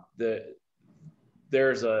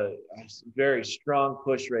 There's a very strong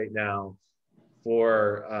push right now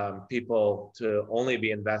for people to only be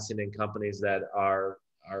investing in companies that are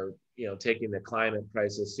taking the climate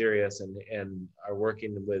crisis serious and are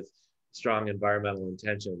working with strong environmental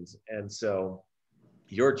intentions. And so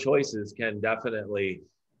your choices can definitely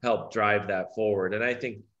help drive that forward. And I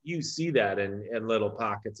think you see that in little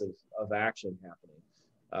pockets of action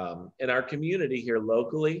happening. In our community here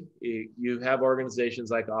locally, you have organizations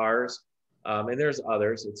like ours, and there's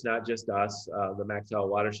others. It's not just us, the Mactel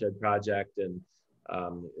Watershed Project and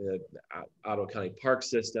Ottawa County Park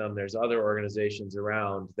System. There's other organizations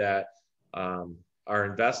around that are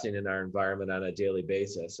investing in our environment on a daily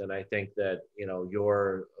basis. And I think that,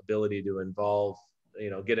 your ability to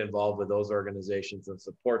get involved with those organizations and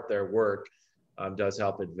support their work does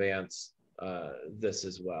help advance this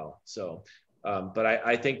as well. So, but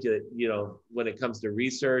I think that, when it comes to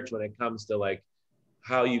research, when it comes to like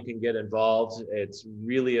how you can get involved, it's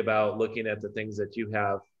really about looking at the things that you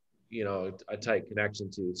have, a tight connection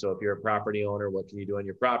to. So if you're a property owner, what can you do on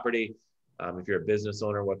your property? If you're a business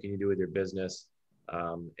owner, what can you do with your business?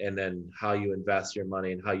 And then how you invest your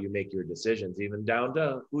money and how you make your decisions, even down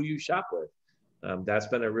to who you shop with. That's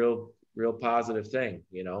been a real positive thing,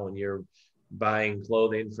 when you're buying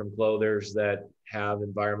clothing from clothers that have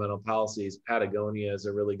environmental policies. Patagonia is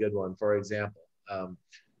a really good one, for example.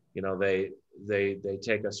 You know, they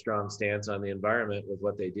take a strong stance on the environment with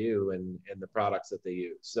what they do and the products that they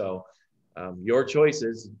use. So your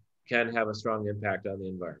choices can have a strong impact on the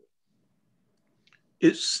environment.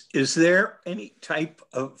 Is there any type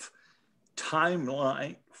of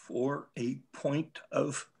timeline for a point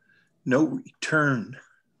of no return?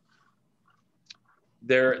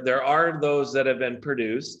 There are those that have been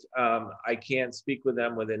produced. I can't speak with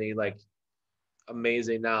them with any like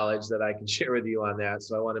amazing knowledge that I can share with you on that.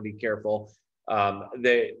 So I want to be careful.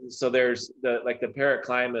 So there's the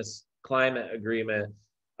Paris climate agreement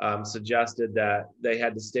suggested that they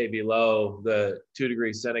had to stay below the 2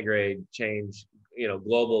 degrees centigrade change, you know,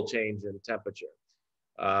 global change in temperature.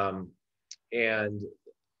 And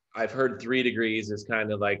I've heard 3 degrees is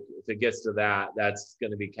kind of like, if it gets to that, that's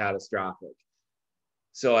going to be catastrophic.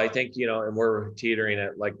 So I think, you know, and we're teetering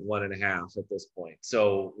at like 1.5 at this point.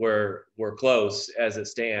 So we're close as it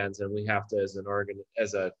stands, and we have to, as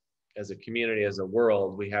a community, as a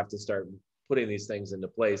world, we have to start putting these things into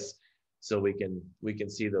place so we can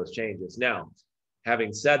see those changes. Now,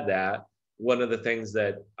 having said that, one of the things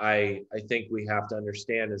that I think we have to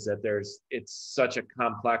understand is that it's such a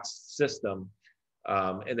complex system,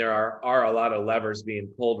 and there are a lot of levers being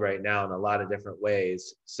pulled right now in a lot of different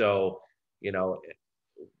ways. So, you know,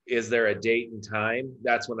 is there a date and time?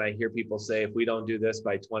 That's when I hear people say, if we don't do this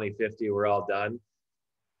by 2050, we're all done.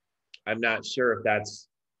 I'm not sure if that's,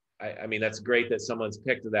 I mean, that's great that someone's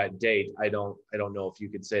picked that date. I don't know if you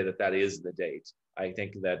could say that that is the date. I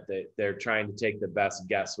think that they're trying to take the best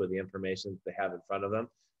guess with the information that they have in front of them.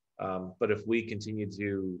 But if we continue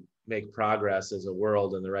to make progress as a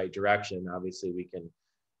world in the right direction, obviously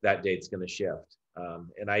that date's going to shift.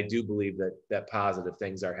 And I do believe that positive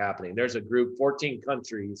things are happening. There's a group, 14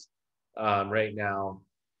 countries right now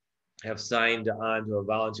have signed on to a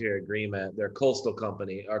voluntary agreement. They're coastal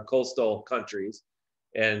countries,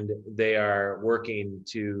 and they are working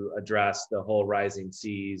to address the whole rising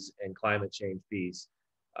seas and climate change piece.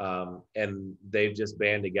 And they've just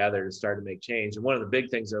band together to start to make change. And one of the big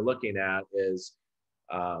things they're looking at is,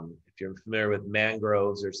 if you're familiar with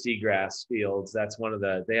mangroves or seagrass fields, that's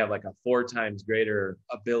they have like a 4 times greater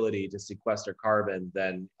ability to sequester carbon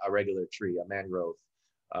than a regular tree, a mangrove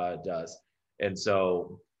does. And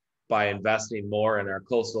so by investing more in our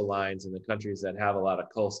coastal lines in the countries that have a lot of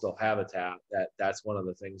coastal habitat, that's one of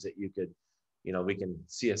the things that you could, you know, we can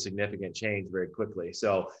see a significant change very quickly.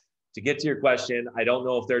 So to get to your question, I don't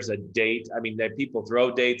know if there's a date. I mean, people throw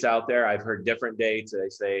dates out there. I've heard different dates. They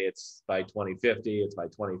say it's by 2050, it's by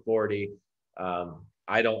 2040.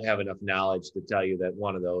 I don't have enough knowledge to tell you that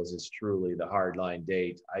one of those is truly the hardline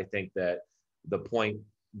date. I think that the point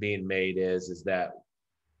being made is that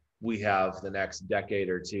we have the next decade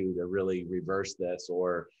or two to really reverse this,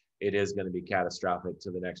 or it is going to be catastrophic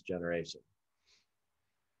to the next generation.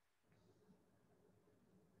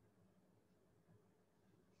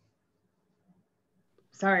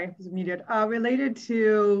 Sorry, I was muted. Related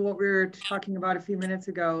to what we were talking about a few minutes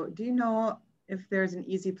ago, do you know if there's an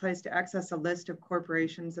easy place to access a list of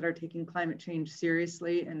corporations that are taking climate change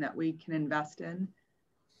seriously and that we can invest in?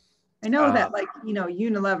 I know that, like, you know,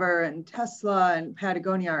 Unilever and Tesla and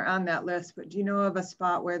Patagonia are on that list, but do you know of a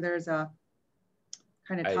spot where there's a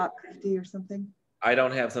kind of top 50 or something? I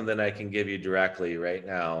don't have something I can give you directly right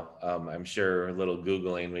now. I'm sure a little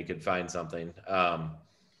Googling, we could find something.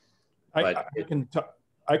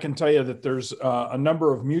 I can tell you that there's a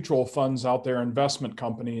number of mutual funds out there, investment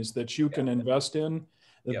companies that you can invest in,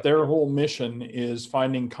 that their whole mission is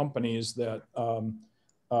finding companies that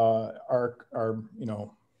are, you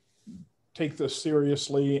know, take this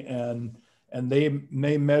seriously, and they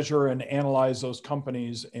measure and analyze those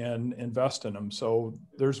companies and invest in them. So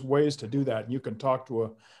there's ways to do that. You can talk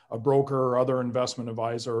to a broker or other investment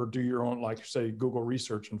advisor, or do your own, like say, Google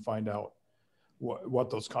research and find out what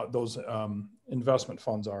those investment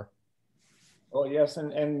funds are. Oh yes,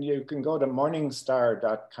 and you can go to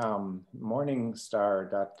Morningstar.com.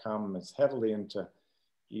 Morningstar.com is heavily into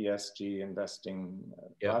ESG investing,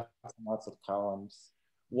 lots of columns.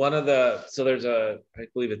 So there's I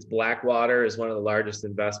believe it's Blackwater is one of the largest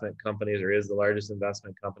investment companies, or is the largest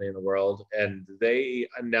investment company in the world. And they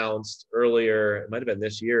announced earlier, it might've been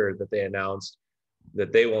this year, that they announced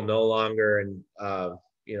that they will no longer,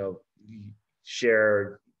 you know,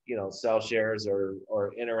 share, you know, sell shares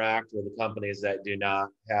or interact with the companies that do not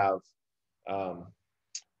have a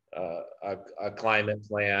climate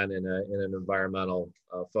plan and an environmental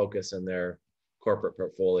focus in their corporate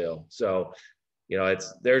portfolio. So, you know,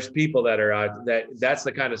 there's people that are out, that's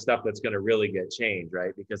the kind of stuff that's going to really get changed,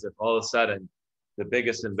 right? Because if all of a sudden the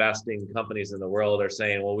biggest investing companies in the world are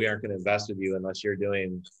saying, well, we aren't going to invest with you unless you're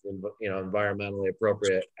doing, you know, environmentally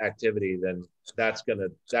appropriate activity, then that's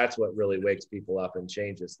what really wakes people up and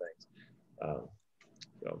changes things.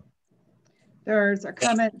 So. There's a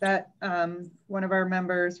comment that one of our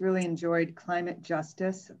members really enjoyed Climate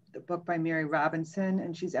Justice, the book by Mary Robinson,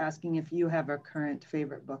 and she's asking if you have a current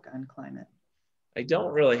favorite book on climate. I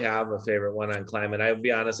don't really have a favorite one on climate. I'll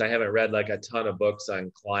be honest, I haven't read like a ton of books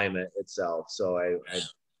on climate itself. So I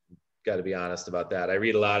got to be honest about that. I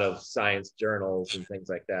read a lot of science journals and things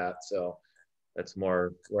like that. So that's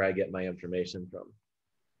more where I get my information from.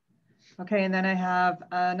 Okay, and then I have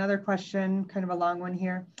another question, kind of a long one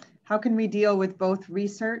here. How can we deal with both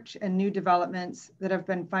research and new developments that have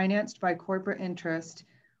been financed by corporate interest,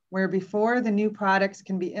 where before the new products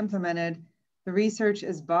can be implemented, the research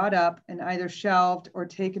is bought up and either shelved or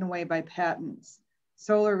taken away by patents?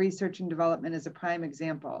 Solar research and development is a prime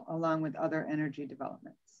example, along with other energy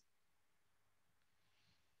developments.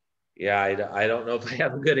 Yeah, I don't know if I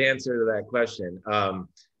have a good answer to that question.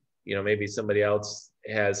 You know, maybe somebody else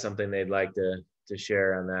has something they'd like to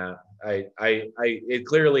share on that. It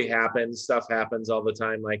clearly happens. Stuff happens all the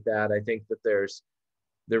time like that. I think that there's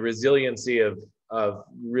the resiliency of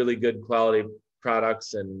really good quality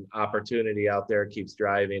products and opportunity out there keeps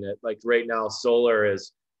driving it. Like right now, solar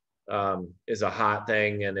is a hot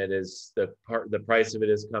thing, and it is the price of it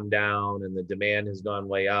has come down, and the demand has gone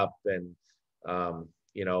way up, and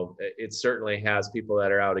you know, it certainly has people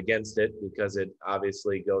that are out against it because it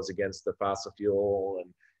obviously goes against the fossil fuel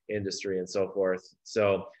and industry and so forth.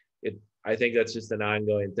 So I think that's just an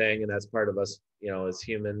ongoing thing, and that's part of us, you know, as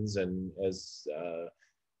humans and as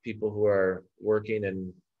people who are working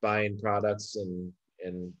and buying products and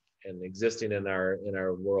existing in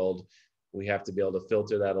our world. We have to be able to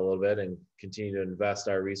filter that a little bit and continue to invest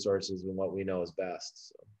our resources in what we know is best.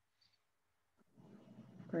 So.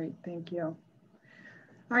 Great, thank you.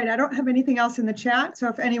 All right, I don't have anything else in the chat, so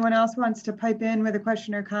if anyone else wants to pipe in with a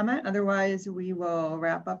question or comment, otherwise we will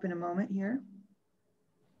wrap up in a moment here.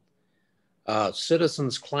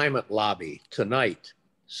 Citizens Climate Lobby tonight,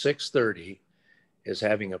 6:30, is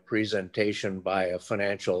having a presentation by a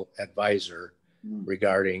financial advisor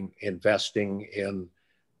regarding investing in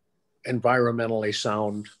environmentally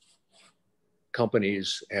sound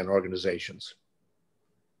companies and organizations.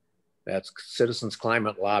 That's Citizens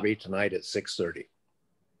Climate Lobby tonight at 6:30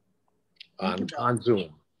 on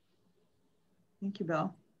Zoom. Thank you,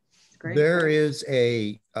 Bill. It's great. There is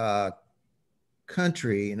a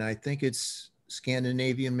country, and I think it's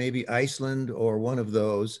Scandinavian, maybe Iceland or one of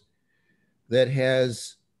those, that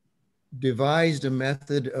has devised a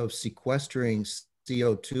method of sequestering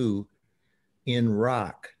CO2 in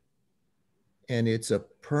rock. And it's a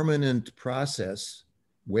permanent process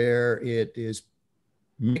where it is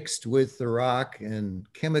mixed with the rock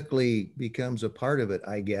and chemically becomes a part of it,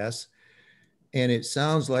 I guess. And it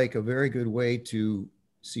sounds like a very good way to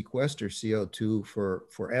sequester CO2 for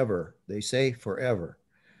forever. They say forever.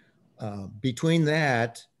 Between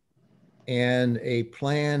that and a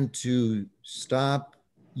plan to stop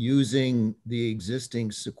using the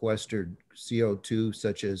existing sequestered CO2,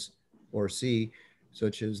 such as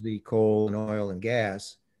the coal and oil and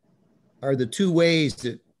gas, are the two ways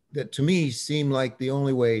that to me seem like the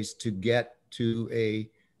only ways to get to a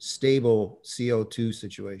stable CO2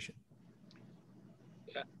 situation.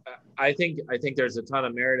 I think there's a ton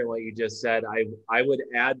of merit in what you just said. I would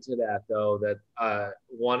add to that, though, that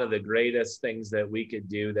one of the greatest things that we could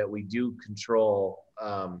do, that we do control,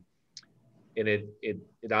 and it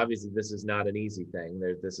obviously this is not an easy thing.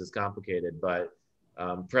 This is complicated, but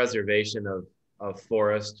preservation of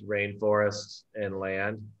forest, rainforests, and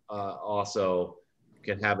land also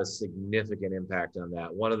can have a significant impact on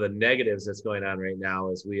that. One of the negatives that's going on right now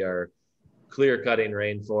is we are clear cutting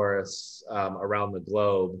rainforests around the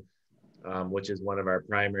globe, which is one of our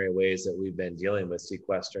primary ways that we've been dealing with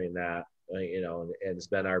sequestering that, you know, and it's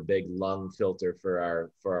been our big lung filter for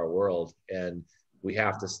our world. And we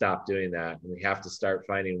have to stop doing that. And we have to start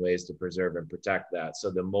finding ways to preserve and protect that.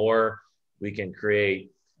 So the more we can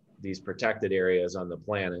create these protected areas on the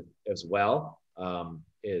planet as well,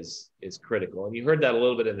 is critical. And you heard that a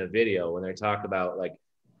little bit in the video when they talk about, like,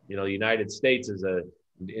 you know, the United States is a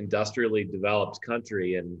industrially developed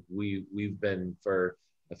country, and we've been for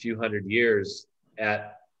a few hundred years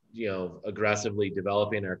at, you know, aggressively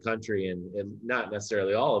developing our country, and not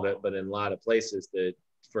necessarily all of it, but in a lot of places that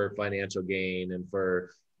for financial gain and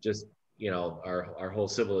for just, you know, our whole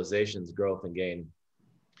civilization's growth and gain.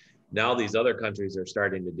 Now these other countries are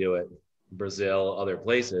starting to do it, Brazil, other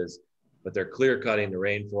places, but they're clear cutting the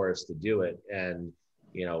rainforest to do it. And,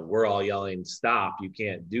 you know, we're all yelling, stop, you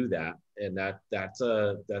can't do that. And that's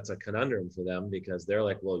a conundrum for them, because they're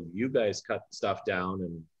like, well, you guys cut stuff down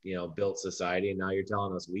and, you know, built society, and now you're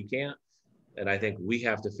telling us we can't. And I think we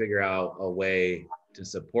have to figure out a way to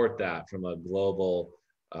support that from a global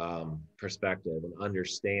perspective, and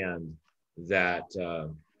understand that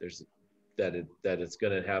that it's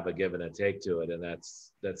going to have a give and a take to it, and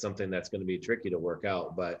that's something that's going to be tricky to work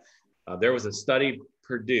out. But there was a study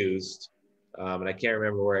produced, and I can't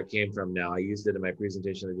remember where it came from now. I used it in my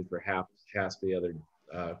presentation I did for HASP the other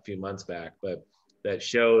few months back, but that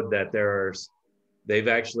showed that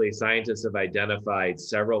scientists have identified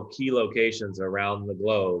several key locations around the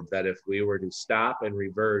globe that if we were to stop and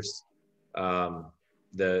reverse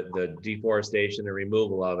the deforestation and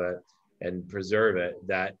removal of it and preserve it,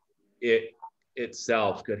 that it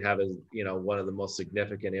itself could have one of the most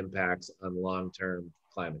significant impacts on long-term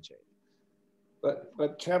climate change.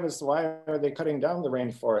 But Travis, why are they cutting down the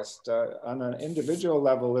rainforest? On an individual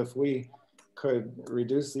level, if we could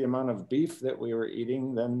reduce the amount of beef that we were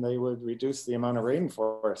eating, then they would reduce the amount of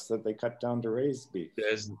rainforest that they cut down to raise beef.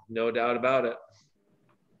 There's no doubt about it.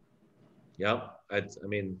 Yep,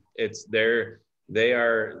 they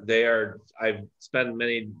are. I've spent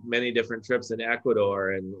many different trips in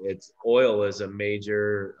Ecuador, and oil is a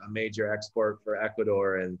major export for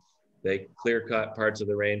Ecuador, and they clear cut parts of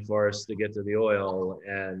the rainforest to get to the oil.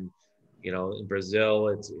 And you know, in Brazil,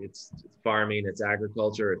 it's farming, it's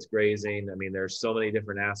agriculture, it's grazing. I mean, there's so many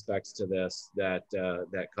different aspects to this that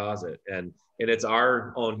cause it, and it's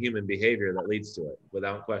our own human behavior that leads to it,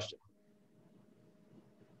 without question.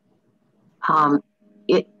 A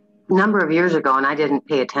number of years ago, and I didn't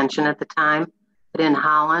pay attention at the time, but in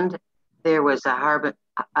Holland, there was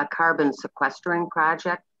a carbon sequestering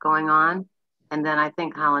project going on. And then I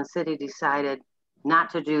think Holland City decided not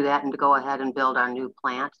to do that and to go ahead and build our new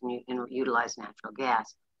plant and utilize natural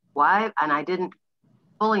gas. Why? And I didn't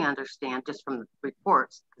fully understand just from the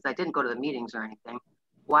reports, because I didn't go to the meetings or anything.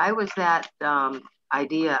 Why was that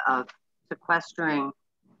idea of sequestering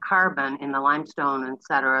carbon in the limestone, et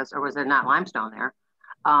cetera, or was there not limestone there,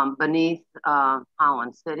 beneath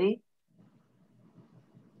Holland City?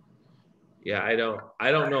 Yeah, I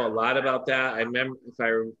don't know a lot about that.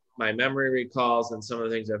 My memory recalls, and some of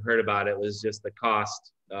the things I've heard about it, was just the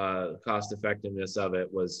cost effectiveness of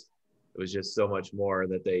it was just so much more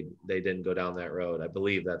that they didn't go down that road. I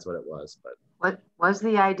believe that's what it was. But what was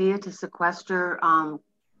the idea, to sequester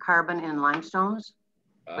carbon in limestones?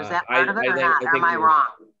 Was that part of it or not? Am I wrong?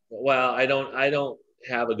 Well, I don't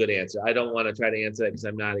have a good answer. I don't want to try to answer that because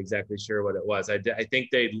I'm not exactly sure what it was. I think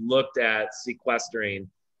they looked at sequestering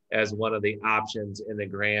as one of the options in the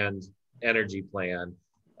grand energy plan,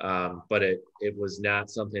 but it was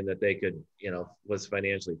not something that they could, was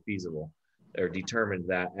financially feasible or determined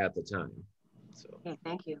that at the time. So okay,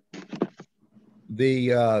 thank you.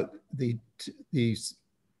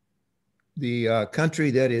 The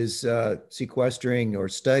country that is sequestering or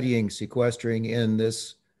studying sequestering in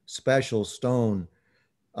this special stone,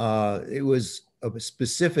 it was a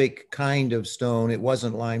specific kind of stone. It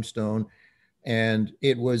wasn't limestone, and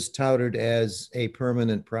it was touted as a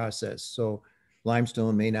permanent process. So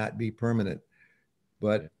limestone may not be permanent,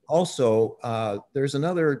 but also there's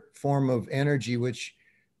another form of energy which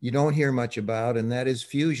you don't hear much about, and that is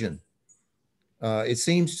fusion. It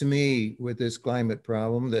seems to me with this climate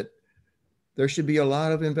problem that there should be a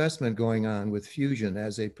lot of investment going on with fusion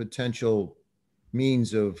as a potential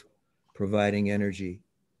means of providing energy.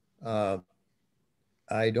 I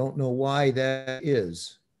don't know why that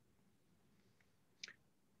is.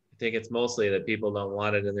 I think it's mostly that people don't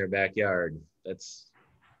want it in their backyard. That's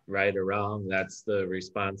right or wrong. That's the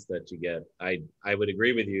response that you get. I would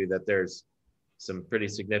agree with you that there's some pretty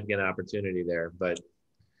significant opportunity there, but.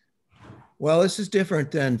 Well, this is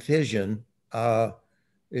different than fission.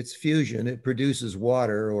 It's fusion. It produces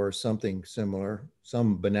water or something similar,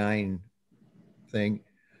 some benign thing.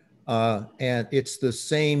 And it's the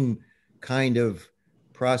same kind of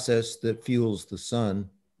process that fuels the sun.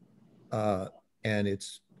 And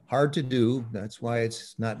it's hard to do. That's why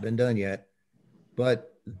it's not been done yet.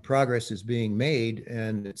 But progress is being made.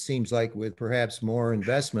 And it seems like with perhaps more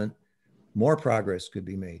investment, more progress could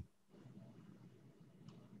be made.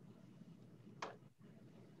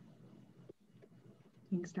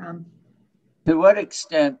 Thanks, Tom. To what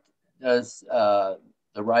extent does the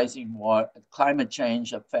rising water, climate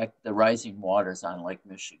change affect the rising waters on Lake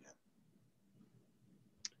Michigan?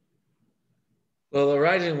 Well, the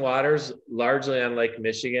rising waters largely on Lake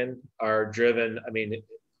Michigan are driven,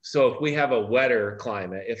 so if we have a wetter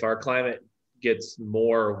climate, if our climate gets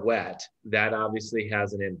more wet, that obviously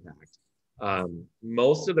has an impact.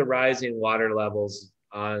 Most of the rising water levels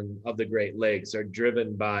of the Great Lakes are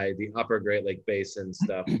driven by the upper Great Lake Basin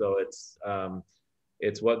stuff. So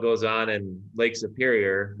it's what goes on in Lake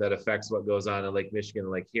Superior that affects what goes on in Lake Michigan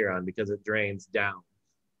and Lake Huron because it drains down.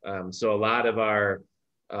 So a lot of our,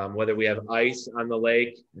 whether we have ice on the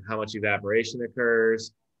lake and how much evaporation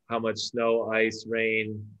occurs, how much snow, ice,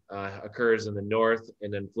 rain occurs in the north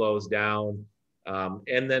and then flows down.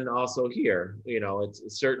 And then also here,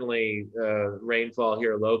 it's certainly rainfall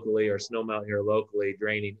here locally or snowmelt here locally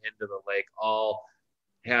draining into the lake all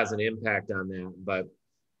has an impact on that, but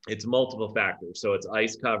it's multiple factors. So it's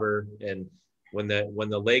ice cover, and when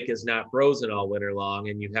the lake is not frozen all winter long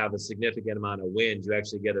and you have a significant amount of wind, you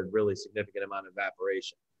actually get a really significant amount of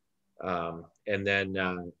evaporation.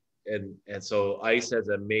 And so ice has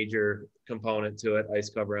a major component to it, ice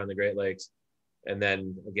cover on the Great Lakes. And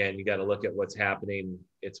then again, you got to look at what's happening.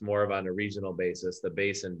 It's more of on a regional basis, the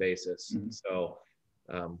basin basis. Mm-hmm. So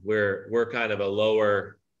we're kind of a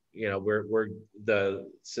lower,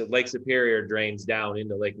 so Lake Superior drains down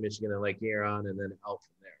into Lake Michigan and Lake Huron and then out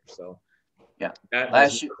from there. So yeah, that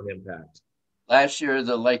has an impact. Last year,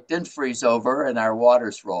 the lake didn't freeze over and our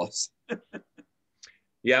waters rose.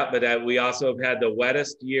 Yeah, but we also have had the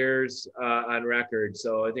wettest years on record.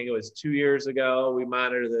 So I think it was 2 years ago, we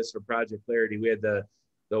monitored this for Project Clarity. We had the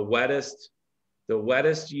wettest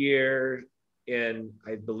year in,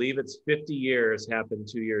 I believe it's 50 years happened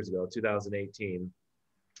 2 years ago, 2018.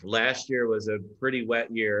 Last year was a pretty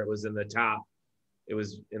wet year. It was in the top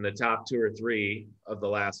 2 or 3 of the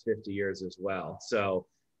last 50 years as well. So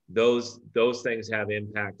those things have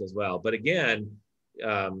impact as well. But again,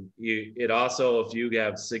 it also, if you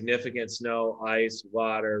have significant snow, ice,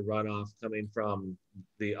 water runoff coming from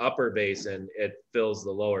the upper basin, it fills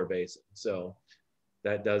the lower basin. So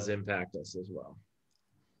that does impact us as well.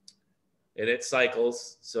 And it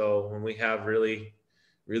cycles. So when we have really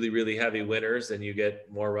heavy winters, then you get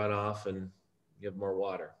more runoff and you have more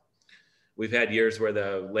water. We've had years where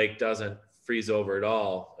the lake doesn't freeze over at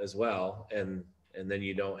all as well. And then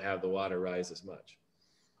you don't have the water rise as much.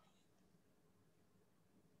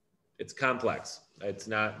 It's complex. It's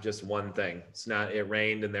not just one thing. It's not, it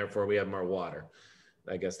rained and therefore we have more water.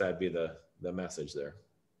 I guess that'd be the message there.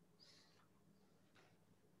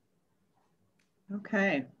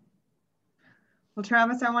 Okay. Well,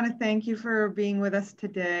 Travis, I want to thank you for being with us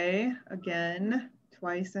today again,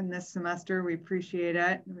 twice in this semester. We appreciate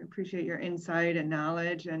it. We appreciate your insight and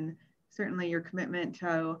knowledge and certainly your commitment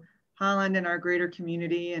to Holland and our greater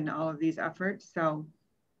community and all of these efforts. So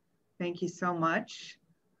thank you so much.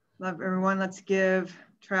 Love everyone. Let's give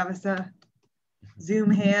Travis a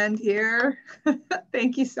Zoom hand here.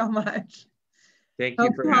 Thank you so much. Thank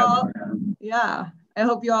you for having me. Yeah, I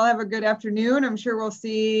hope you all have a good afternoon. I'm sure we'll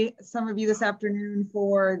see some of you this afternoon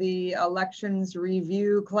for the elections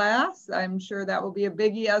review class. I'm sure that will be a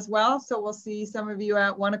biggie as well. So we'll see some of you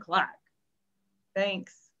at 1 o'clock.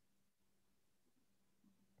 Thanks.